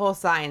 There's a whole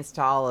science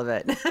to all of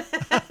it.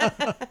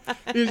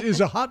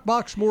 Is a hot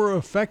box more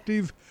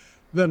effective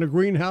than a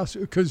greenhouse?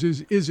 Because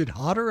is it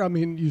hotter? I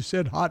mean, you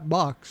said hot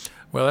box.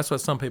 Well, that's what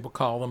some people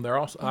call them. They're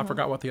also I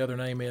forgot what the other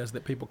name is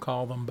that people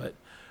call them, but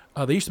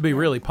they used to be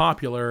really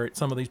popular at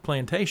some of these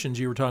plantations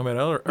you were talking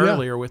about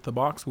earlier with the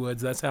boxwoods.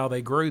 That's how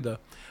they grew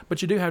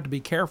but you do have to be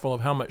careful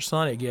of how much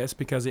sun it gets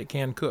because it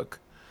can cook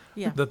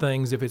the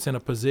things. If it's in a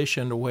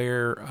position to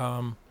where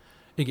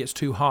it gets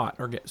too hot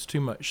or gets too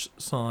much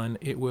sun,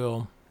 it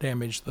will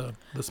damage the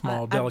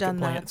small, delicate I've done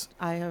plants.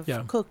 That. I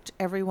have cooked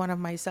every one of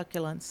my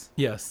succulents.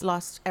 Yes.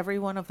 Lost every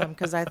one of them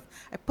because I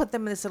put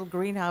them in this little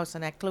greenhouse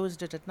and I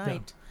closed it at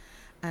night.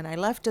 And I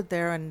left it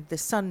there and the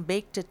sun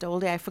baked it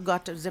all day. I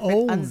forgot to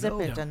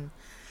unzip it. Yeah. And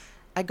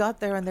I got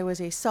there and there was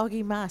a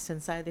soggy mass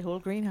inside the whole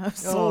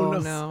greenhouse. Oh,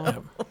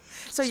 no.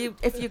 So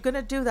if you're going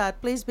to do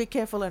that, please be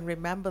careful and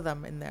remember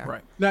them in there.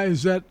 Right. Now,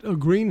 is that a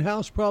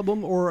greenhouse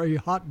problem or a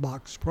hot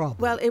box problem?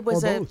 Well, it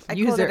was or both? I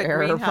User called it a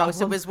error greenhouse.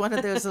 problem. It was one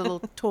of those little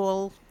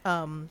tall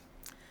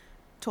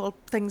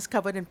things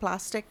covered in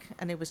plastic,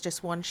 and it was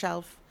just one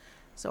shelf.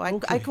 So I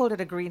Okay. called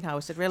it a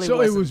greenhouse. It really So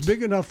wasn't. it was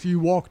big enough you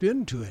walked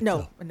into it?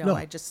 No, though?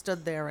 I just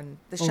stood there, and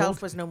the Oh, shelf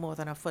okay. was no more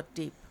than a foot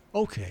deep.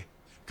 Okay.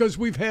 Because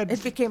we've had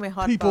It became a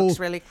hot people, box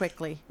really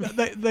quickly.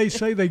 They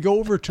say they go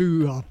over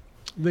to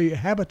the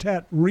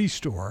Habitat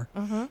Restore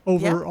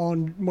over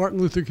on Martin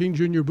Luther King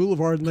Jr.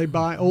 Boulevard, and they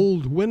buy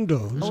old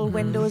windows. Old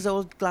windows,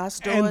 old glass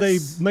doors. And they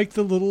make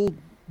the little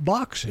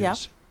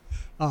boxes.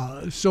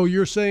 Yeah. So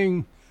you're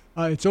saying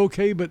it's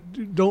okay,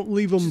 but don't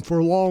leave them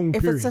for long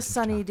If periods it's a of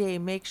sunny time. day,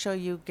 make sure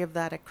you give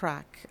that a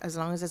crack, as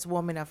long as it's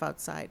warm enough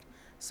outside,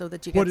 so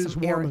that you What get is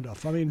some warm air.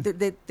 enough? I mean,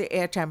 The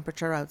air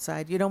temperature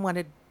outside. You don't want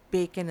it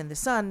baking in the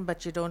sun,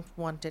 but you don't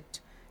want it.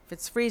 If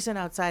it's freezing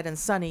outside and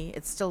sunny,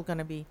 it's still going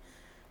to be.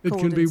 it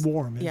cold can be ins-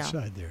 warm yeah.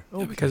 inside there. Yeah,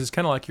 Okay. because it's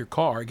kind of like your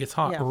car. It gets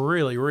hot Yeah.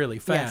 really, really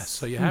fast. Yes.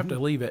 So you have to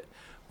leave it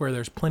where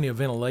there's plenty of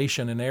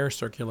ventilation and air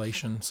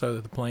circulation so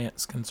that the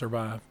plants can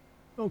survive.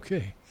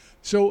 Okay.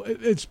 So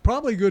it's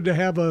probably good to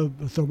have a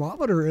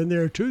thermometer in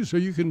there too, so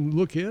you can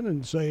look in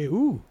and say,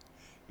 "Ooh,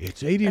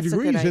 it's 80 That's a good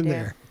degrees in idea.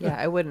 there."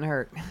 Yeah, it wouldn't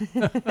hurt.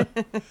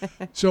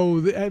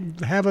 So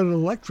have an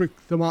electric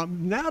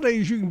thermometer.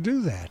 Nowadays, you can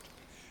do that.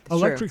 True.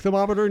 Electric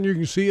thermometer, and you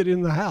can see it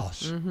in the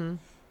house. Mm-hmm.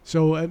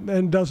 So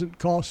and doesn't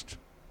cost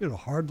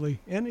hardly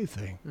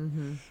anything.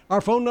 Mm-hmm.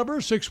 Our phone number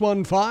is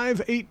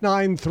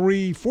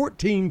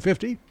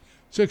 615-893-1450.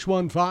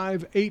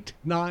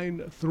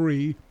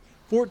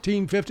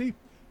 615-893-1450.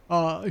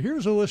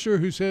 Here's a listener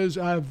who says,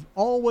 I've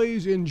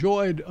always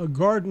enjoyed a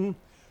garden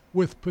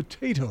with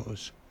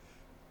potatoes.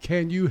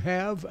 Can you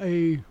have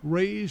a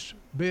raised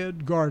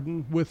bed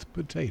garden with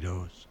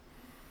potatoes?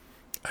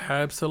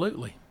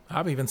 Absolutely.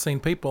 I've even seen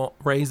people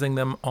raising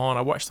them on,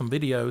 I watched some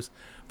videos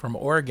from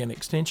Oregon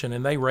Extension,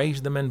 and they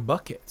raised them in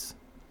buckets.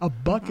 A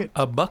bucket?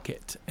 A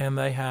bucket, and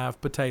they have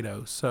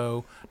potatoes.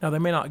 So now they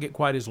may not get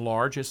quite as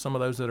large as some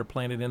of those that are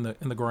planted in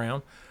the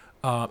ground,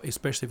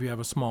 especially if you have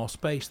a small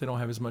space. They don't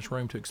have as much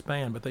room to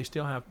expand, but they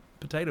still have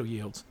potato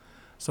yields.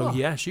 So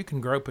yes, you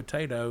can grow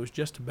potatoes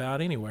just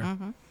about anywhere.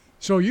 Mm-hmm.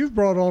 So you've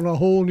brought on a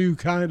whole new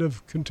kind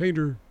of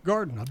container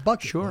garden, a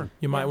bucket. Sure. one.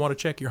 You might want to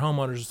check your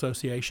homeowners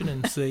association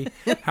and see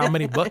how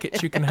many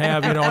buckets you can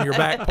have, on your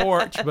back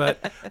porch.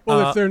 But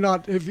Well, if they're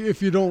not,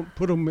 if you don't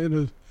put them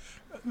in a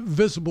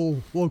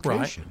visible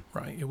location.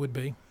 right, it would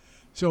be.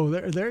 So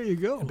there you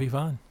go. It'd be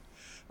fun.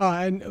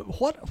 And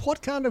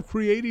what kind of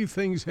creative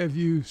things have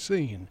you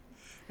seen?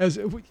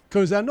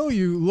 Because I know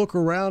you look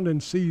around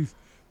and see,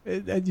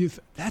 and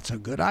that's a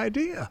good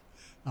idea.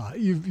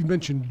 You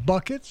mentioned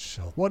buckets.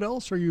 What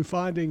else are you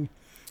finding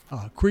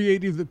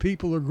creative that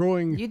people are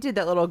growing? You did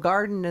that little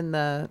garden in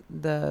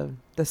the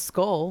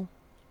skull.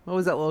 What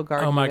was that little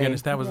garden? Oh my you made?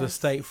 goodness, that was the Yes.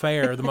 state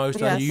fair, the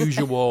most Yes.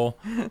 unusual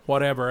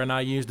whatever, and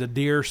I used a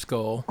deer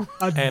skull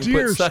A and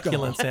deer put skull.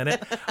 succulents in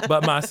it.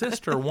 But my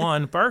sister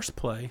won first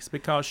place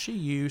because she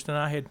used, and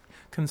I had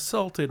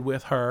consulted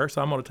with her,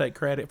 so I'm going to take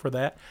credit for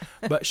that,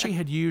 but she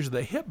had used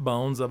the hip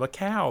bones of a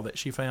cow that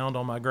she found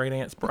on my great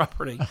aunt's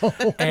property.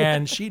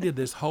 And she did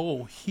this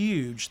whole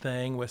huge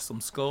thing with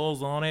some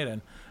skulls on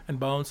it and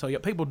bones. So yeah,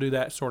 people do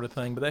that sort of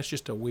thing, but that's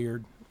just a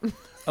little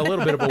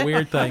bit of a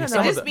weird thing. It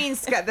just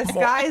means the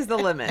sky is the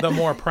limit. The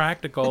more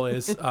practical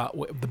is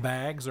the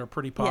bags are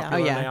pretty popular Oh,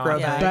 yeah. now. Grow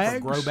I think, bags. or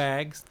grow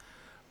bags.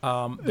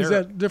 Is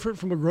that different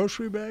from a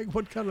grocery bag?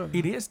 What kind of?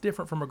 It is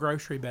different from a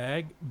grocery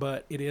bag,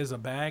 but it is a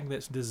bag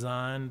that's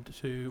designed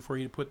for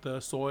you to put the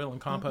soil and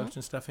compost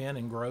and stuff in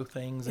and grow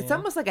things in. It's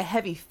almost like a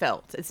heavy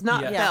felt. It's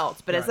not Yes.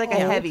 felt, but it's Right. like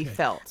a heavy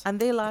felt. And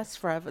they last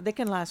forever. They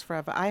can last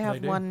forever. I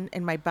have do. one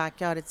in my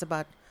backyard.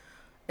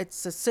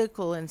 It's a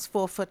circle and it's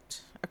 4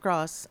 foot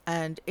across,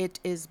 and it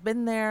has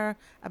been there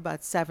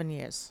about 7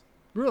 years.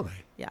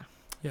 Really? Yeah.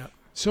 Yeah.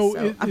 So,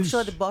 I'm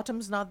sure the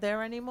bottom's not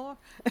there anymore.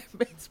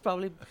 It's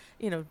probably,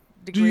 do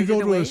degraded you go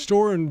to away. a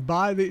store and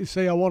buy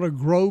say I want a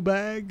grow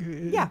bag?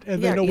 Yeah.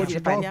 And they know what easy you're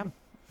to find, talking.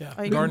 Yeah.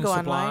 Or you Garden can go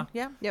supply. online.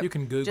 Yeah. Yep. You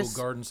can Google Just-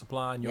 garden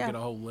supply and you'll yeah. get a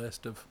whole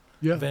list of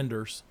Yeah.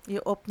 vendors.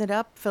 You open it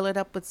up, fill it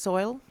up with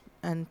soil,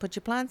 and put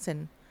your plants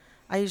in.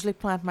 I usually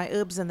plant my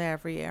herbs in there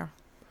every year.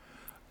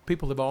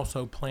 People have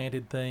also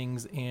planted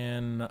things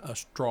in a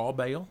straw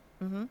bale.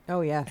 Oh,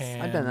 yes.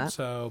 And I've done that.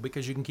 so,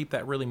 because you can keep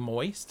that really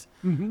moist,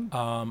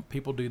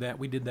 people do that.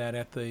 We did that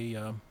at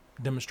the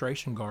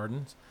demonstration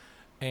gardens.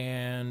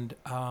 And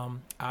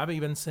I've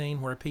even seen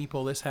where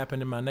this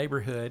happened in my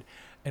neighborhood,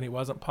 and it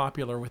wasn't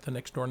popular with the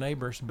next door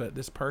neighbors, but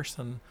this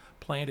person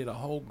planted a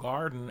whole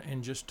garden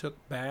and just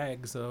took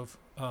bags of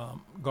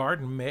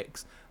garden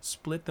mix,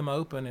 split them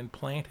open, and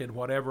planted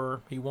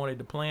whatever he wanted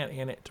to plant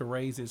in it to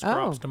raise his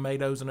crops,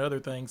 tomatoes and other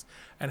things,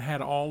 and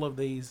had all of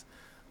these.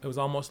 It was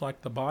almost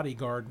like the body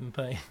garden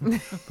thing,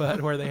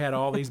 but where they had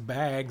all these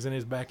bags in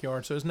his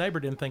backyard. So his neighbor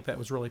didn't think that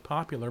was really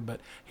popular,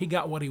 but he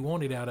got what he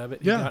wanted out of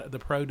it. Yeah. He got the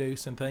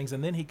produce and things,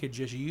 and then he could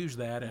just use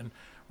that and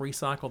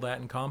recycle that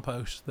and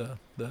compost the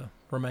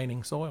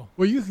remaining soil.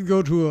 Well, you could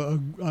go to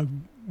a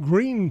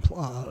green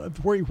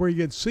where you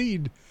get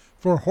seed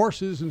for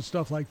horses and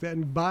stuff like that,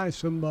 and buy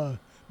some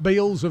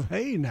bales of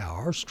hay now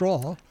or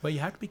straw. But you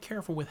have to be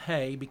careful with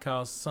hay,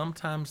 because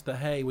sometimes the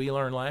hay, we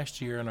learned last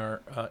year in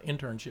our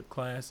internship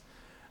class,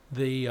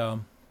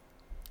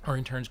 our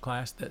interns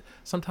class, that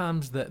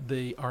sometimes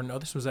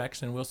this was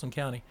actually in Wilson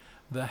County,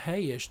 the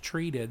hay is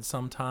treated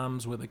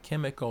sometimes with a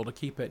chemical to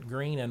keep it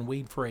green and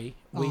weed-free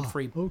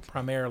Okay.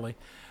 primarily,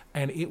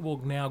 and it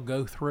will now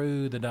go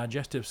through the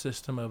digestive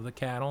system of the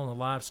cattle and the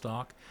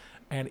livestock,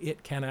 and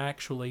it can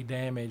actually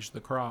damage the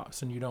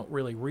crops, and you don't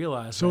really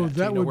realize So that.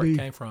 that You know would where be it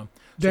came from.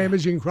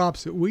 Damaging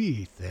crops that we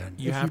eat then,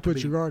 You if have you to put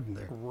be your garden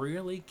there.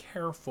 really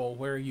careful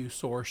where you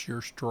source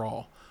your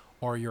straw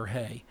or your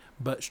hay.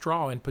 But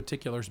straw in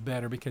particular is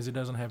better because it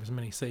doesn't have as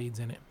many seeds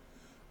in it.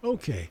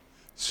 Okay.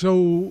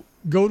 So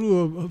go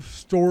to a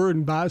store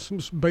and buy some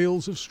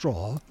bales of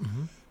straw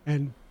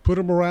and put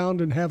them around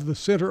and have the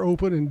center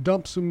open and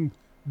dump some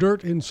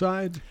dirt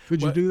inside.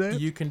 Could you do that?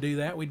 You can do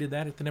that. We did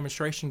that at the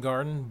demonstration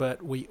garden,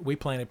 but we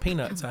planted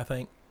peanuts, I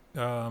think,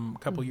 a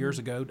couple years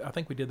ago. I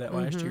think we did that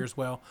last year as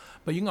well.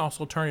 But you can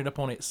also turn it up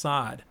on its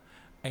side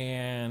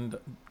and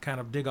kind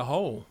of dig a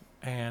hole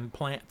and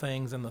plant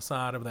things in the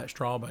side of that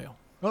straw bale.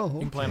 Oh, You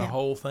can plant okay. a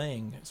whole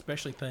thing,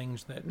 especially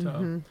things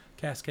that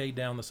cascade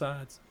down the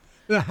sides.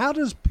 Now, how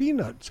does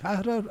peanuts,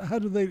 how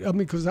do they,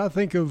 because I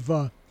think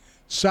of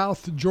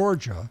South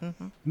Georgia,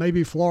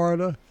 maybe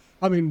Florida,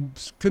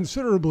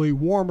 considerably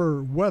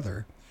warmer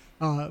weather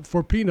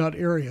for peanut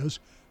areas.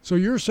 So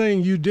you're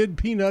saying you did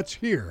peanuts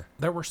here?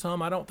 There were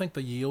some. I don't think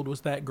the yield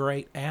was that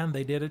great, and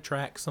they did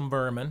attract some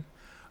vermin.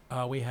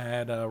 We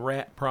had a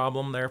rat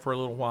problem there for a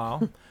little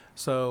while.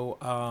 So,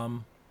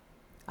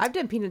 I've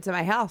done peanuts in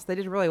my house. They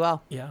did really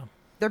well. yeah.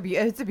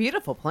 It's a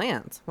beautiful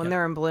plant. When Yep.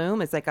 they're in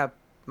bloom, it's like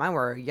mine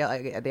were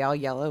yellow, they all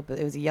yellow, but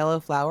it was a yellow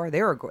flower.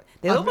 They were,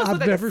 they almost I've look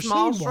like never a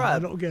small seen one, I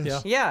shrub. don't guess.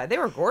 Yeah. Yeah, they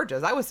were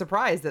gorgeous. I was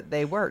surprised that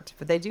they worked,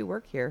 but they do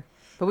work here.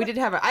 But we did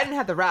have I didn't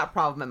have the rat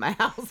problem at my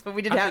house, but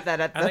we did have that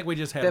at the I think we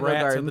just had demo rats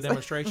at the gardens.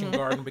 demonstration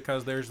garden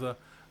because there's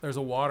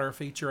a water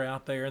feature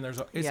out there, and it's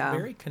Yeah.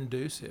 very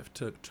conducive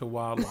to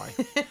wildlife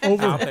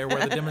out there where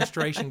the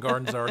demonstration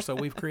gardens are. So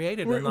we've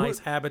created a nice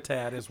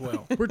habitat as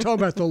well. We're talking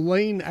about the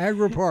Lane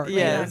Agri Park.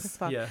 Yes.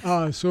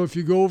 Yes. So if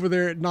you go over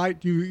there at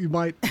night, you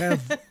might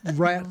have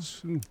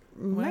rats. And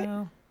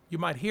Well, you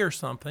might hear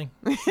something.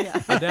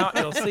 I doubt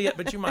you'll see it,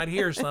 but you might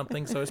hear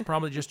something. So it's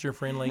probably just your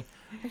friendly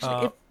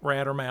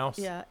rat or mouse.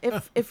 Yeah,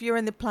 if you're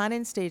in the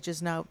planning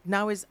stages now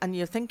and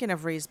you're thinking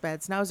of raised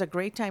beds, now is a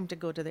great time to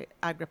go to the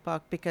agri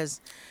park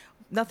because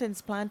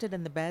nothing's planted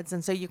in the beds,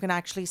 and so you can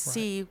actually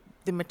see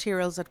the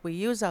materials that we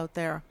use out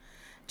there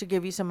to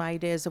give you some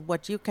ideas of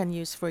what you can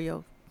use for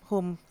your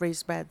home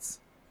raised beds.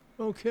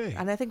 okay.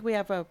 And I think we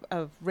have a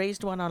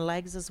raised one on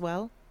legs as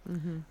well.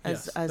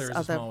 Yes, there's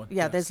a small one,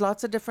 Yeah, yes. there's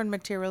lots of different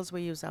materials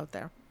we use out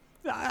there.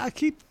 I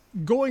keep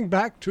going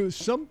back to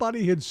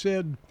somebody had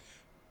said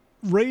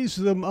raise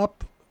them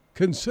up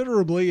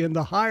considerably, and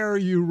the higher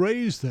you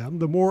raise them,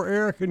 the more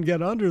air can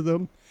get under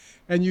them,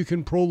 and you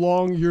can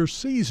prolong your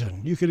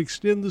season. You can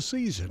extend the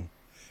season.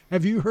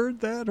 Have you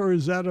heard that, or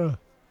is that a...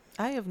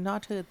 I have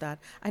not heard that.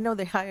 I know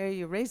the higher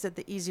you raise it,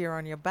 the easier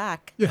on your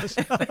back. Yes.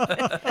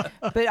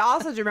 But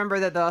also to remember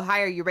that the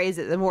higher you raise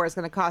it, the more it's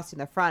going to cost you in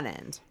the front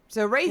end.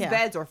 So raised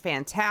beds are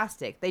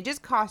fantastic. They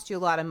just cost you a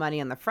lot of money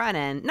on the front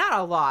end. Not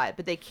a lot,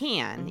 but they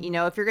can. You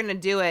know, if you're going to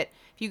do it,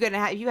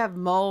 if you have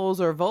moles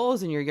or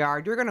voles in your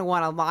yard, you're going to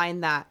want to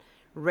line that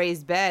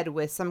raised bed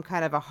with some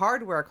kind of a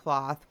hardware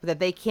cloth that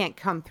they can't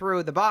come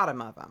through the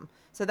bottom of them.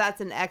 So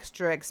that's an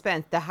extra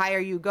expense. The higher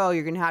you go,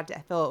 you're going to have to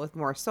fill it with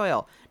more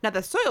soil. Now,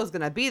 the soil is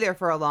going to be there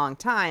for a long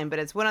time, but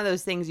it's one of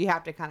those things you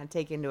have to kind of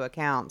take into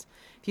account.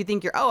 If you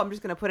think I'm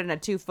just going to put in a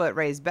 2-foot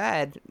raised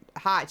bed,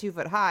 2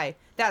 foot high,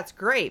 that's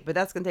great, but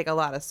that's going to take a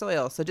lot of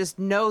soil. So just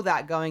know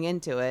that going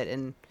into it.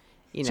 And,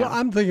 So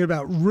I'm thinking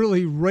about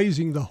really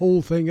raising the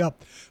whole thing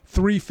up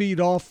 3 feet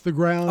off the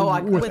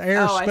ground with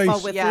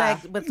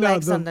airspace. With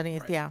legs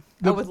underneath,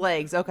 with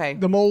legs, okay.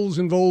 The moles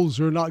and voles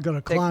are not going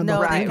to climb up.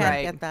 No, they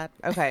can't get that.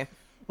 Okay.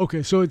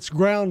 Okay, so it's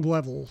ground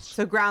levels.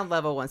 So ground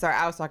level ones. Sorry,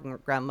 I was talking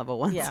ground level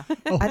ones. Yeah.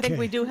 Okay. I think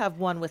we do have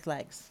one with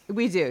legs.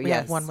 We do, We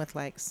yes. have one with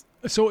legs.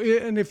 So,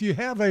 and if you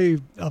have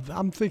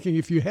I'm thinking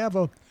if you have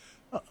a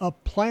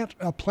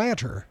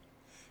planter,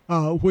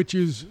 which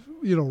is,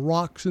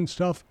 rocks and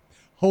stuff,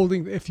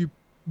 if you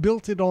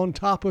built it on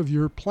top of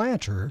your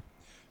planter,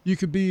 you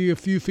could be a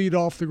few feet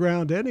off the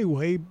ground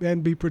anyway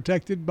and be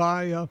protected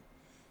by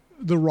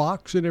the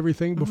rocks and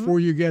everything before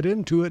you get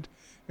into it.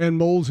 And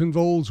moles and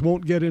voles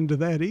won't get into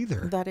that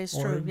either. That is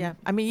true, yeah.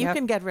 I mean, you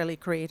can get really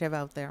creative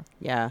out there.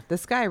 Yeah, the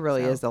sky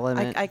really is the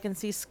limit. I can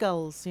see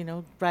skulls,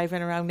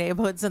 driving around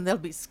neighborhoods, and there'll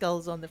be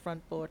skulls on the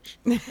front porch.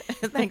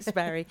 Thanks,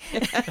 Barry.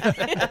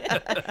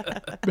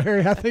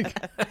 Barry, I think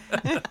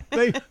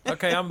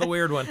Okay, I'm the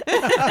weird one.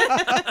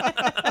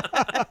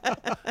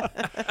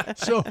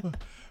 So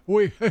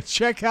we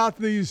check out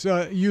these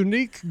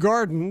unique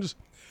gardens.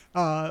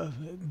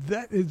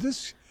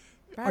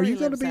 Are you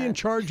going to be in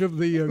charge of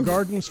the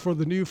gardens for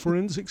the new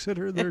forensic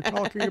center they're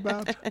talking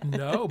about?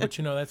 No, but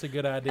that's a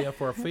good idea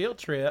for a field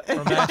trip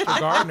for Master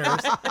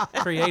Gardeners.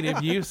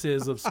 Creative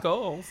uses of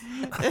skulls.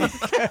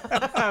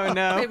 Oh,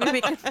 no. Maybe we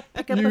can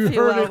pick up You a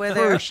few heard while it we're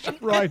there. first,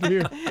 right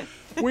here.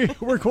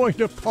 We're going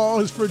to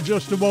pause for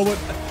just a moment.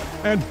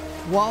 And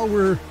while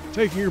we're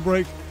taking a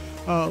break,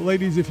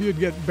 ladies, if you'd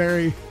get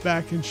Barry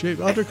back in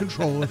shape, under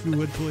control, if you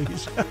would,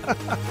 please.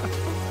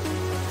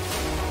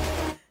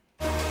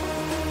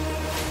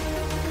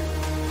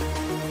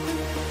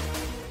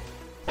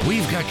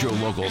 We've got your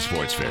local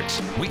sports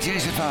fix.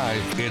 Weekdays at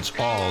 5, it's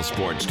all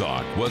sports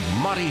talk with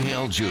Monty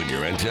Hale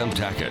Jr. and Tim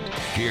Tackett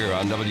here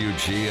on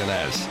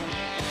WGNS.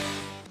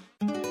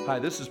 Hi,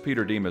 this is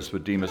Peter Demas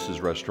with Demas's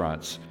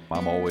Restaurants.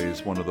 I'm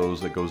always one of those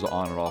that goes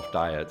on and off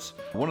diets.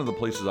 One of the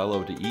places I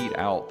love to eat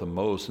out the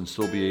most and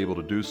still be able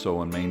to do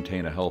so and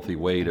maintain a healthy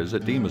weight is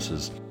at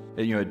Demas's.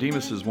 And, at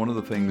Demas's, one of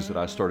the things that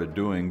I started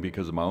doing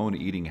because of my own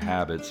eating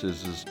habits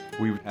is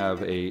we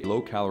have a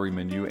low-calorie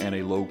menu and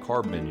a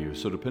low-carb menu.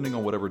 So depending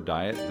on whatever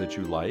diet that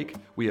you like,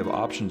 we have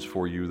options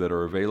for you that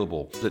are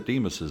available at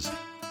Demas's.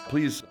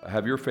 Please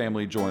have your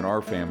family join our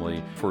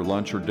family for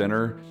lunch or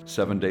dinner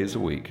 7 days a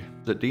week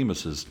at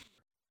Demas's.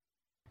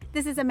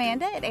 This is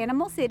Amanda at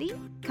Animal City.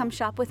 Come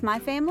shop with my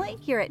family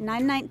here at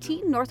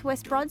 919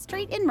 Northwest Broad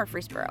Street in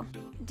Murfreesboro.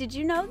 Did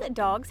you know that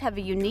dogs have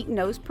a unique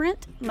nose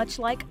print, much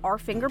like our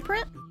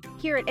fingerprint?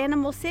 Here at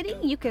Animal City,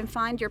 you can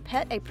find your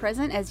pet a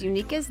present as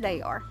unique as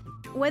they are.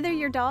 Whether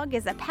your dog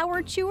is a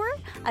power chewer,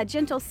 a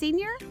gentle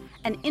senior,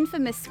 an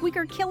infamous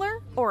squeaker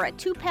killer, or a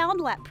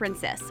 2-pound lap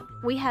princess,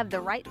 we have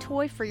the right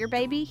toy for your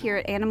baby here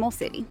at Animal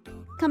City.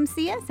 Come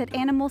see us at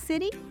Animal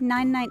City,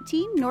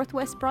 919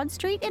 Northwest Broad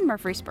Street in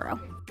Murfreesboro.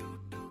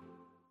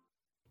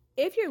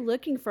 If you're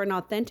looking for an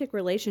authentic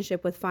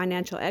relationship with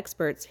financial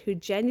experts who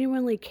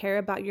genuinely care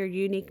about your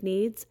unique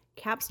needs,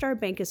 Capstar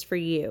Bank is for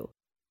you.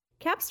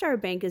 Capstar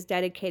Bank is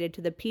dedicated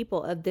to the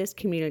people of this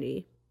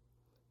community.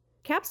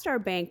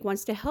 Capstar Bank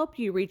wants to help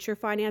you reach your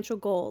financial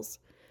goals,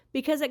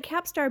 because at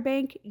Capstar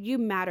Bank, you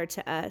matter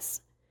to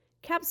us.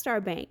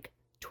 Capstar Bank,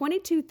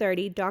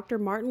 2230 Dr.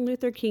 Martin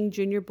Luther King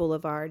Jr.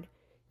 Boulevard,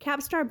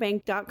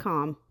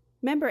 capstarbank.com.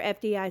 Member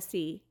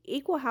FDIC,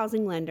 Equal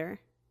Housing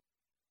Lender.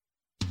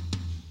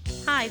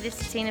 Hi, this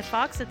is Tina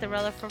Fox at the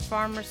Rutherford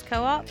Farmers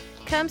Co-op.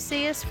 Come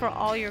see us for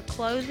all your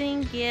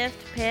clothing, gift,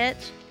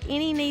 pets,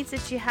 any needs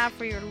that you have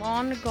for your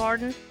lawn or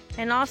garden,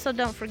 and also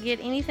don't forget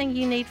anything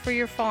you need for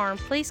your farm.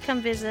 Please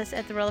come visit us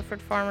at the Rutherford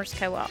Farmers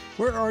Co-op.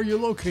 Where are you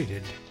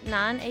located?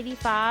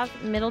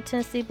 985 Middle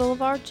Tennessee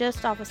Boulevard,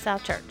 just off of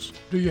South Church.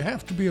 Do you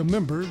have to be a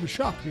member to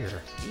shop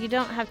here? You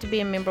don't have to be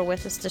a member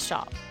with us to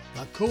shop.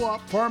 The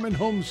Co-op Farm and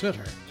Home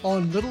Center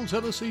on Middle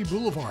Tennessee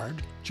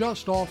Boulevard,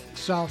 just off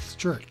South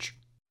Church.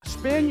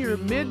 Spend your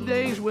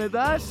middays with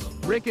us,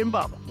 Rick and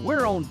Bubba.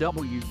 We're on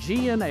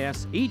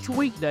WGNS each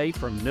weekday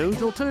from noon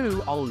till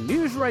 2 on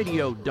News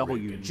Radio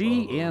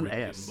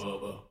WGNS.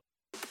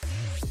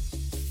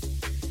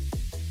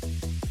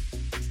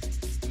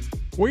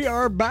 We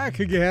are back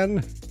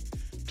again.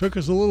 Took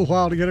us a little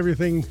while to get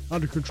everything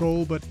under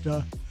control, but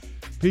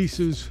peace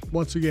is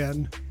once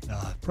again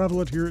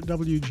prevalent here at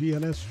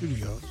WGNS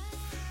Studios.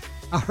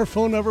 Our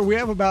phone number, we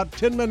have about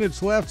 10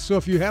 minutes left, so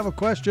if you have a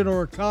question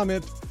or a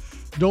comment,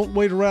 don't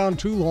wait around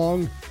too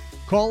long.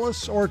 Call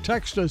us or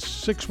text us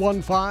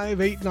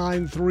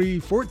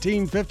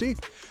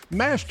 615-893-1450.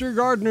 Master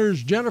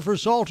Gardeners Jennifer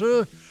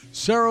Salter,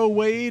 Sarah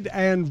Wade,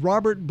 and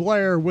Robert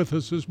Blair with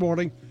us this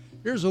morning.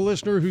 Here's a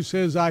listener who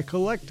says, I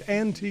collect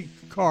antique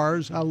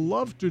cars. I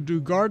love to do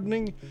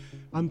gardening.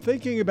 I'm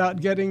thinking about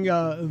getting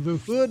the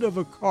hood of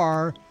a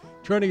car,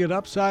 turning it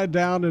upside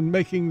down and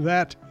making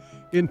that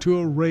into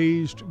a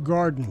raised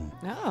garden.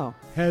 Oh.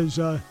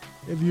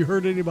 Have you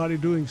heard anybody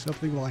doing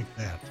something like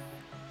that?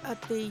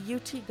 At the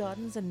UT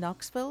Gardens in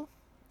Knoxville,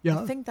 Yeah.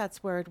 I think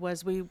that's where it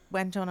was. We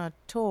went on a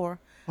tour,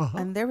 Uh-huh.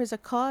 and there is a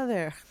car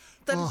there.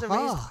 That is a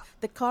raised.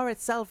 The car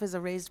itself is a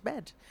raised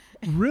bed.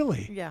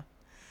 Really? Yeah.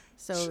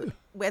 So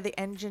where the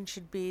engine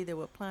should be, there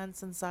were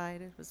plants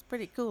inside. It was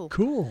pretty cool.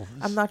 Cool.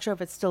 I'm not sure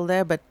if it's still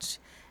there, but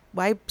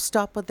why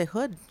stop at the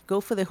hood?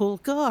 Go for the whole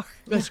car.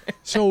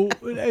 So,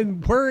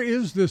 and where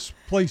is this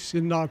place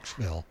in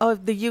Knoxville? Oh,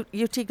 the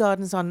UT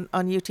Gardens on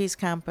UT's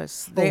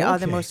campus. They are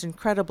the okay. most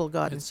incredible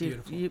gardens.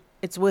 It's beautiful.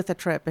 It's worth a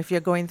trip if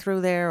you're going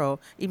through there, or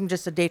even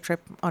just a day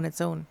trip on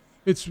its own.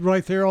 It's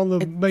right there on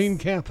the main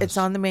campus. It's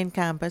on the main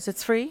campus.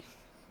 It's free.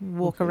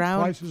 Walk Okay,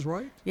 around. Price is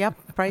right?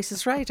 Yep, price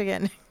is right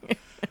again.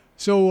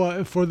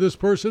 So for this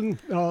person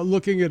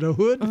looking at a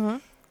hood, Mm-hmm.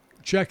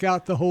 check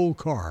out the whole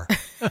car.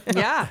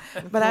 Yeah.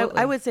 But I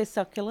absolutely. would say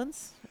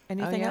succulents.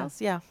 Anything yeah. else?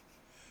 Yeah.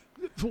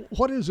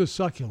 What is a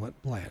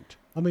succulent plant?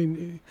 I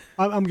mean,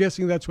 I'm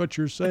guessing that's what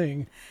you're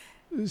saying.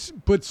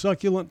 Put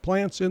succulent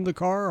plants in the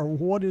car, or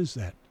what is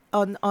that?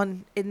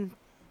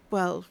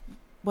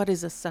 What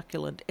is a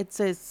succulent? It's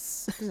a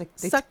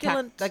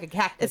succulent, like a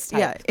cactus. It's,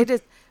 yeah, it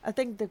is. I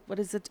think that what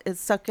is it? A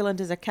succulent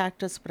is a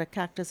cactus, but a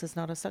cactus is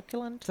not a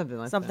succulent.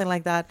 Something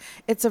like that.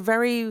 It's a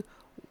very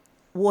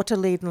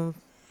water-laden.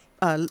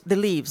 The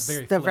leaves,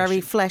 they're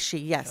very fleshy.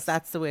 Yes,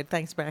 that's the word.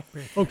 Thanks, Barry.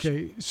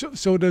 Okay,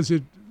 so does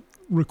it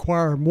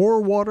require more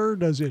water?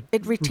 Does it?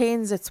 It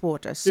retains its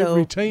water. So it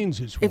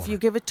retains its water. if you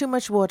give it too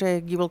much water,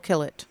 you will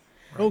kill it.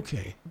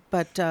 Okay.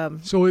 But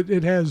so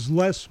it has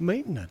less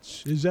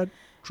maintenance. Is that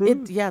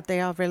true?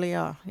 They really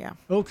are. Yeah.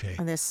 Okay.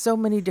 And there's so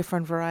many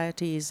different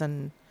varieties,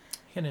 and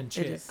Hen and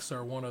chicks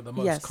are one of the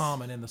most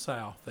common in the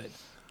South that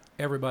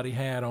everybody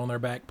had on their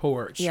back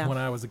porch. Yeah. When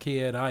I was a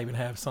kid, I even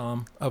have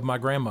some of my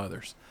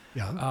grandmother's.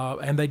 Yeah.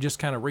 And they just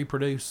kind of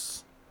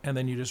reproduce, and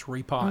then you just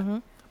repot. Mm-hmm.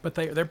 But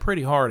they're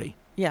pretty hardy.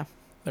 Yeah.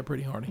 They're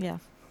pretty hardy. Yeah.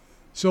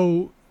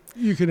 So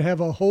you can have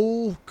a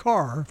whole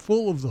car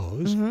full of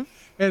those, and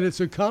it's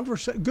a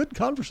good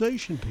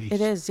conversation piece.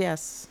 It is,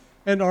 yes.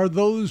 And are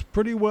those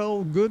pretty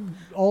well good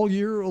all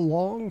year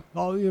long?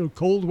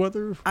 Cold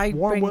weather,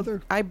 warm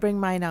weather? I bring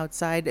mine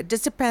outside. It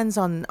just depends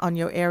on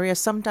your area.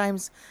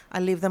 Sometimes I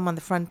leave them on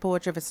the front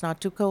porch if it's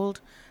not too cold.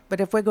 But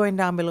if we're going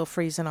down below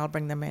freezing, I'll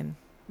bring them in.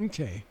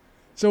 Okay.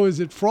 So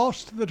is it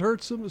frost that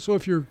hurts them? So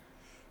if your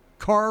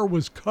car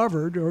was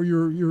covered, or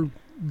your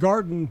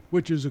garden,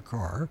 which is a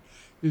car,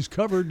 is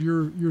covered,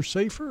 you're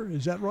safer?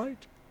 Is that right?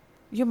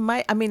 You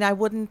might. I mean, I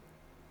wouldn't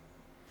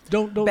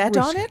don't bet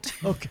risk on it.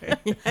 Okay.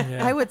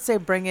 Yeah. I would say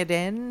bring it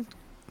in,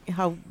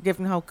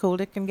 given how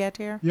cold it can get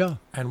here. Yeah.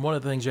 And one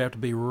of the things you have to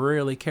be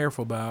really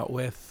careful about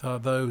with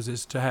those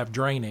is to have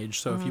drainage.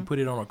 So if you put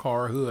it on a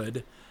car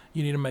hood,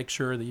 you need to make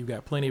sure that you've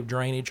got plenty of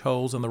drainage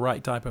holes and the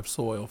right type of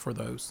soil for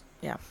those.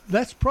 Yeah.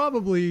 That's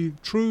probably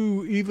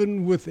true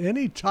even with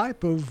any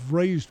type of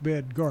raised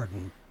bed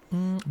garden.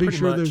 Be pretty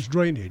sure much. there's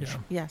drainage. Yeah.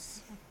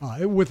 Yes.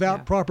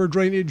 Without proper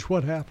drainage,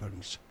 what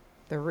happens?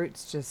 The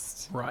roots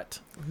just Right.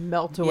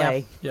 melt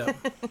away. Yeah.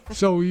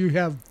 So you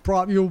have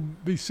you'll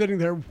be sitting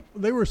there.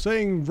 They were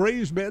saying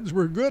raised beds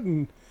were good,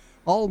 and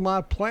all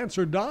my plants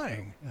are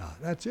dying.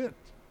 That's it.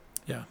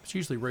 Yeah. It's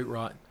usually root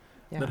rot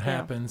Yeah. that Yeah.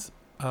 happens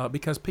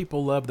because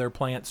people love their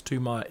plants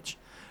too much.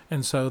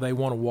 And so they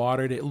want to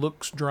water it. It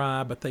looks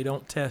dry, but they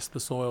don't test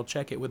the soil,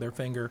 check it with their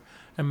finger,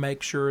 and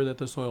make sure that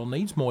the soil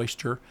needs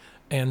moisture.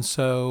 And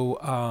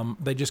so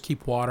they just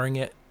keep watering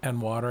it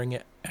and watering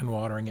it and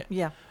watering it.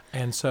 Yeah.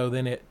 And so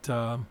then it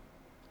Because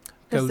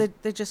goes.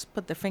 they just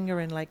put the finger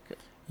in like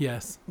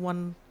Yes.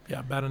 one, Yeah,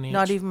 about an inch.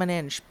 not even an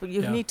inch. But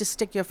you Yeah. need to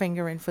stick your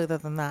finger in further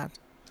than that.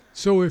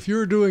 So if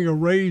you're doing a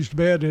raised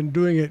bed and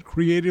doing it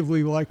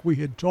creatively, like we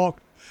had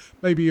talked,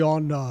 maybe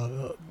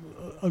on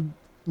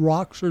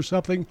rocks or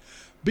something,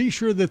 be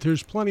sure that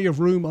there's plenty of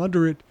room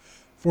under it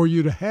for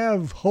you to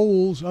have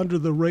holes under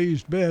the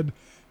raised bed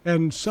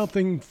and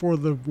something for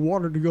the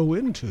water to go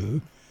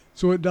into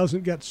so it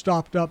doesn't get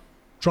stopped up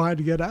trying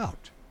to get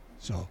out.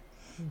 So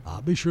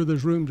be sure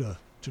there's room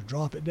to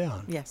drop it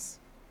down. Yes.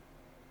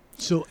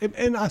 So,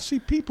 and I see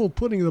people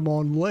putting them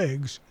on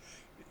legs.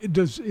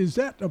 Is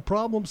that a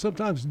problem?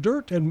 Sometimes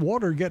dirt and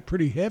water get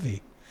pretty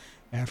heavy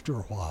after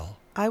a while.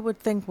 I would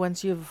think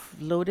once you've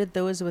loaded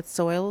those with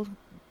soil,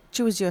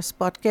 choose your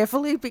spot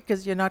carefully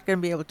because you're not going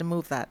to be able to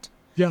move that.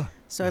 Yeah.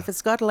 So if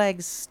it's got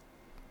legs,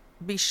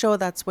 be sure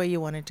that's where you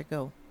want it to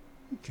go.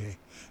 Okay.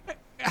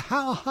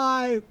 How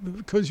high?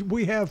 Because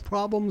we have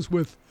problems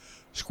with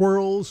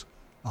squirrels,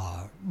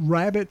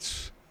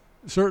 rabbits,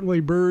 certainly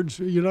birds.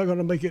 You're not going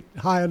to make it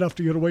high enough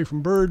to get away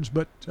from birds,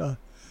 but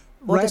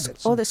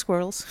rabbits. Or the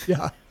squirrels.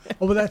 Yeah.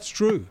 Oh, but that's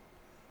true.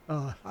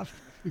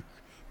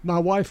 My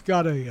wife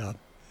got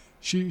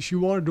she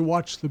wanted to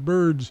watch the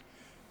birds,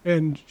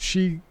 and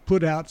she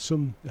put out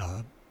some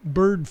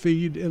bird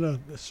feed in a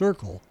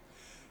circle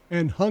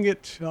and hung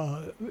it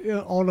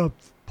on a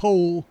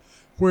pole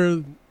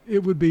where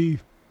it would be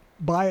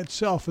by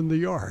itself in the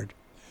yard.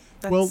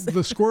 Well,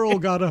 the squirrel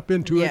got up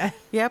into it,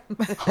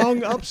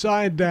 hung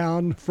upside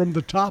down from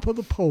the top of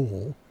the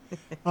pole,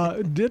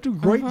 did a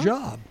great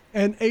job,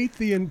 and ate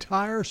the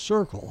entire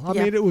circle. I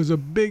mean, it was a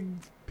big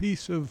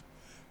piece of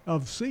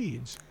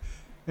seeds.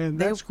 And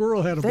that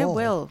squirrel had a ball. They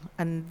will,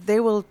 and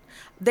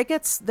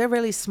they're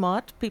really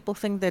smart. People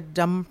think they're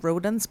dumb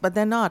rodents, but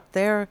they're not.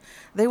 They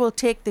will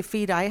take the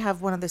feed. I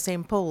have one of the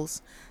same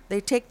poles.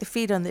 They take the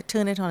feed and they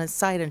turn it on its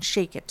side and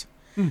shake it.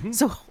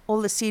 So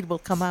all the seed will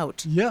come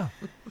out. Yeah.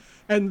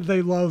 And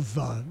they love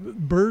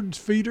bird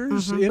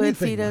feeders, anything bird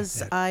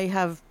feeders. Like that. I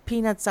have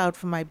peanuts out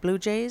for my blue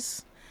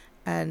jays,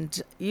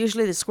 and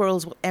usually the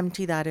squirrels will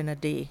empty that in a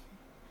day.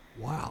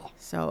 Wow.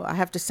 So I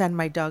have to send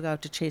my dog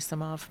out to chase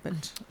them off.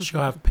 But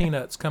she'll have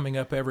peanuts coming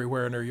up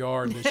everywhere in her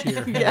yard this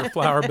year, in her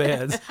flower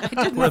beds. I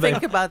didn't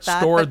think about that.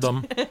 Stored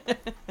them.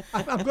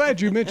 I'm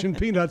glad you mentioned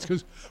peanuts,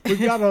 because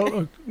we've got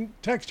a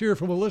text here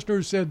from a listener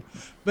who said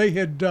they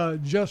had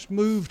just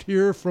moved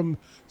here from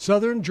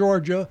southern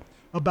Georgia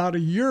about a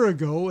year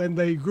ago, and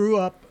they grew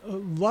up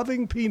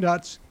loving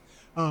peanuts,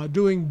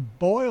 doing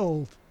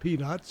boiled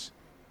peanuts.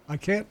 I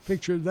can't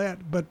picture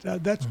that, but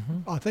that's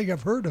I think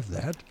I've heard of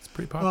that. It's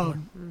pretty popular.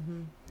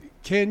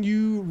 Can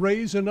you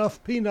raise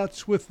enough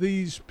peanuts with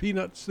these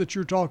peanuts that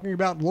you're talking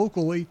about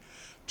locally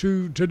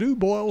to do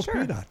boiled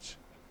peanuts?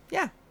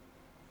 Yeah.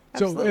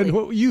 So,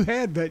 and you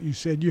had that, you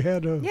said you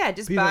had a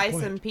just buy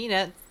some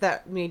peanuts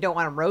that, I mean, you don't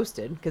want them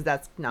roasted because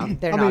that's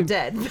they're not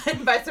dead.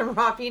 But buy some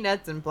raw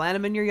peanuts and plant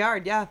them in your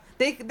yard. Yeah,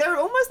 they're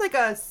almost like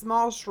a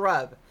small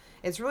shrub.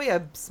 It's really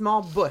a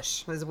small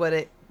bush, is what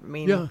it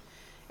means. Yeah.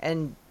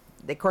 And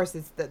of course,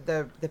 it's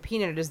the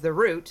peanut is the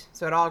root,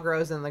 so it all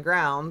grows in the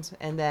ground.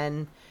 And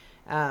then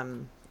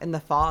in the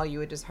fall, you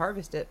would just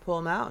harvest it, pull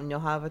them out, and you'll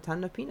have a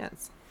ton of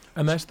peanuts.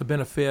 And that's the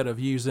benefit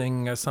of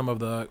using some of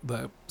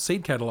the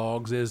seed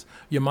catalogs, is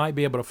you might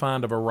be able to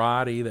find a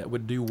variety that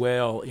would do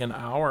well in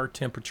our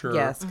temperature.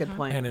 Yes, good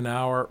point. And in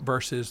our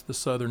versus the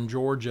southern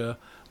Georgia,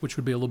 which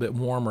would be a little bit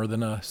warmer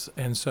than us.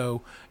 And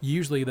so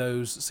usually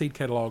those seed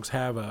catalogs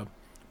have a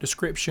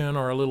description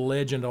or a little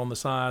legend on the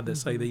side that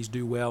say these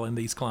do well in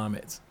these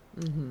climates.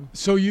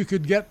 So you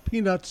could get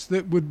peanuts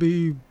that would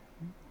be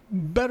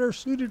better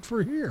suited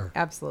for here.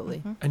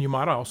 Absolutely. And you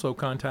might also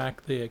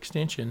contact the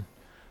extension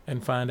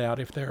and find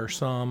out if there are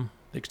some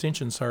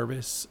extension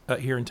service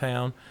here in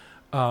town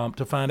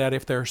to find out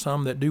if there are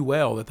some that do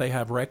well that they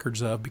have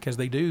records of, because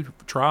they do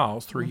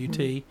trials through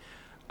UT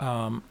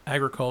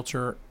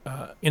Agriculture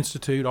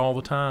Institute all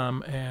the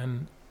time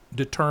and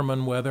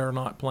determine whether or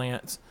not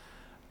plants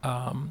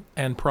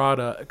and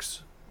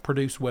products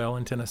produce well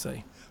in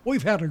Tennessee.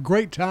 We've had a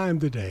great time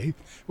today.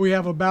 We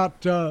have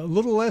about a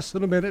little less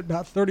than a minute,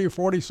 about 30 or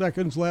 40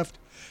 seconds left.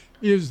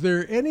 Is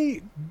there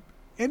any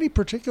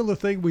particular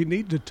thing we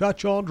need to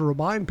touch on to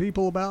remind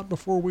people about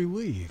before we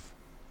leave?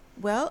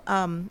 Well,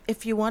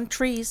 if you want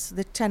trees,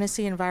 the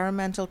Tennessee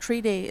Environmental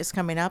Tree Day is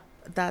coming up.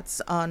 That's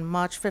on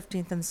March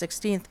 15th and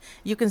 16th.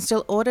 You can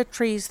still order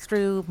trees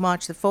through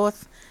March the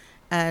 4th.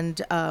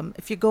 And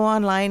if you go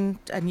online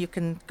and you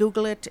can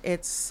Google it,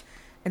 it's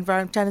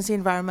Tennessee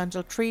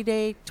Environmental Tree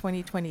Day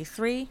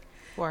 2023.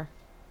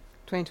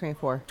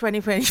 2024.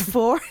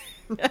 2024.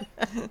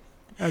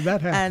 And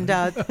that happened.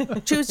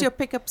 And choose your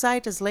pickup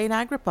site as Lane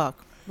Agri-Park.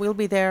 We'll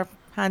be there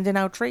handing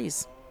out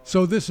trees.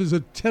 So this is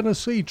a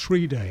Tennessee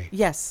Tree Day.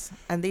 Yes,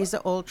 and these are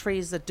all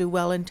trees that do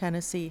well in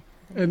Tennessee.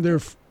 And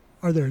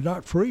are they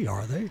not free,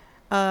 are they?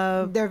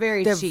 They're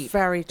very cheap.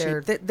 They're very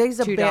cheap. These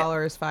are $2,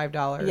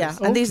 $5. Yeah,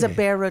 and these are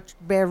bare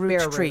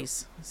root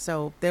trees,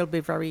 so they'll be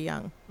very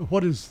young.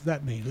 What does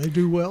that mean? They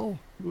do well?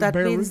 That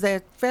means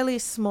they're fairly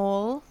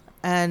small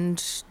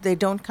and they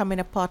don't come in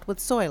a pot with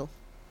soil.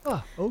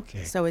 Ah,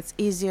 okay. So it's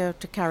easier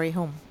to carry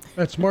home.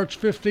 That's March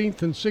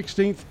 15th and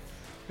 16th.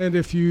 And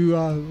if you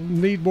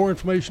need more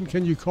information,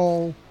 can you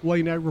call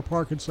Lane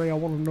Agri-Park and say, I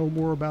want to know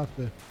more about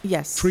the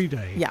Tree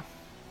Day? Yeah.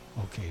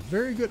 Okay,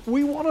 very good.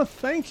 We want to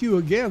thank you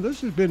again.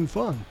 This has been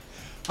fun.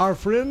 Our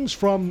friends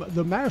from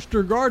the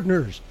Master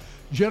Gardeners,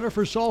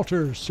 Jennifer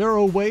Salter,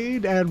 Sarah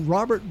Wade, and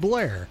Robert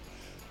Blair.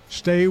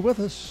 Stay with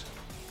us.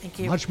 Thank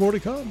you. Much more to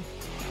come.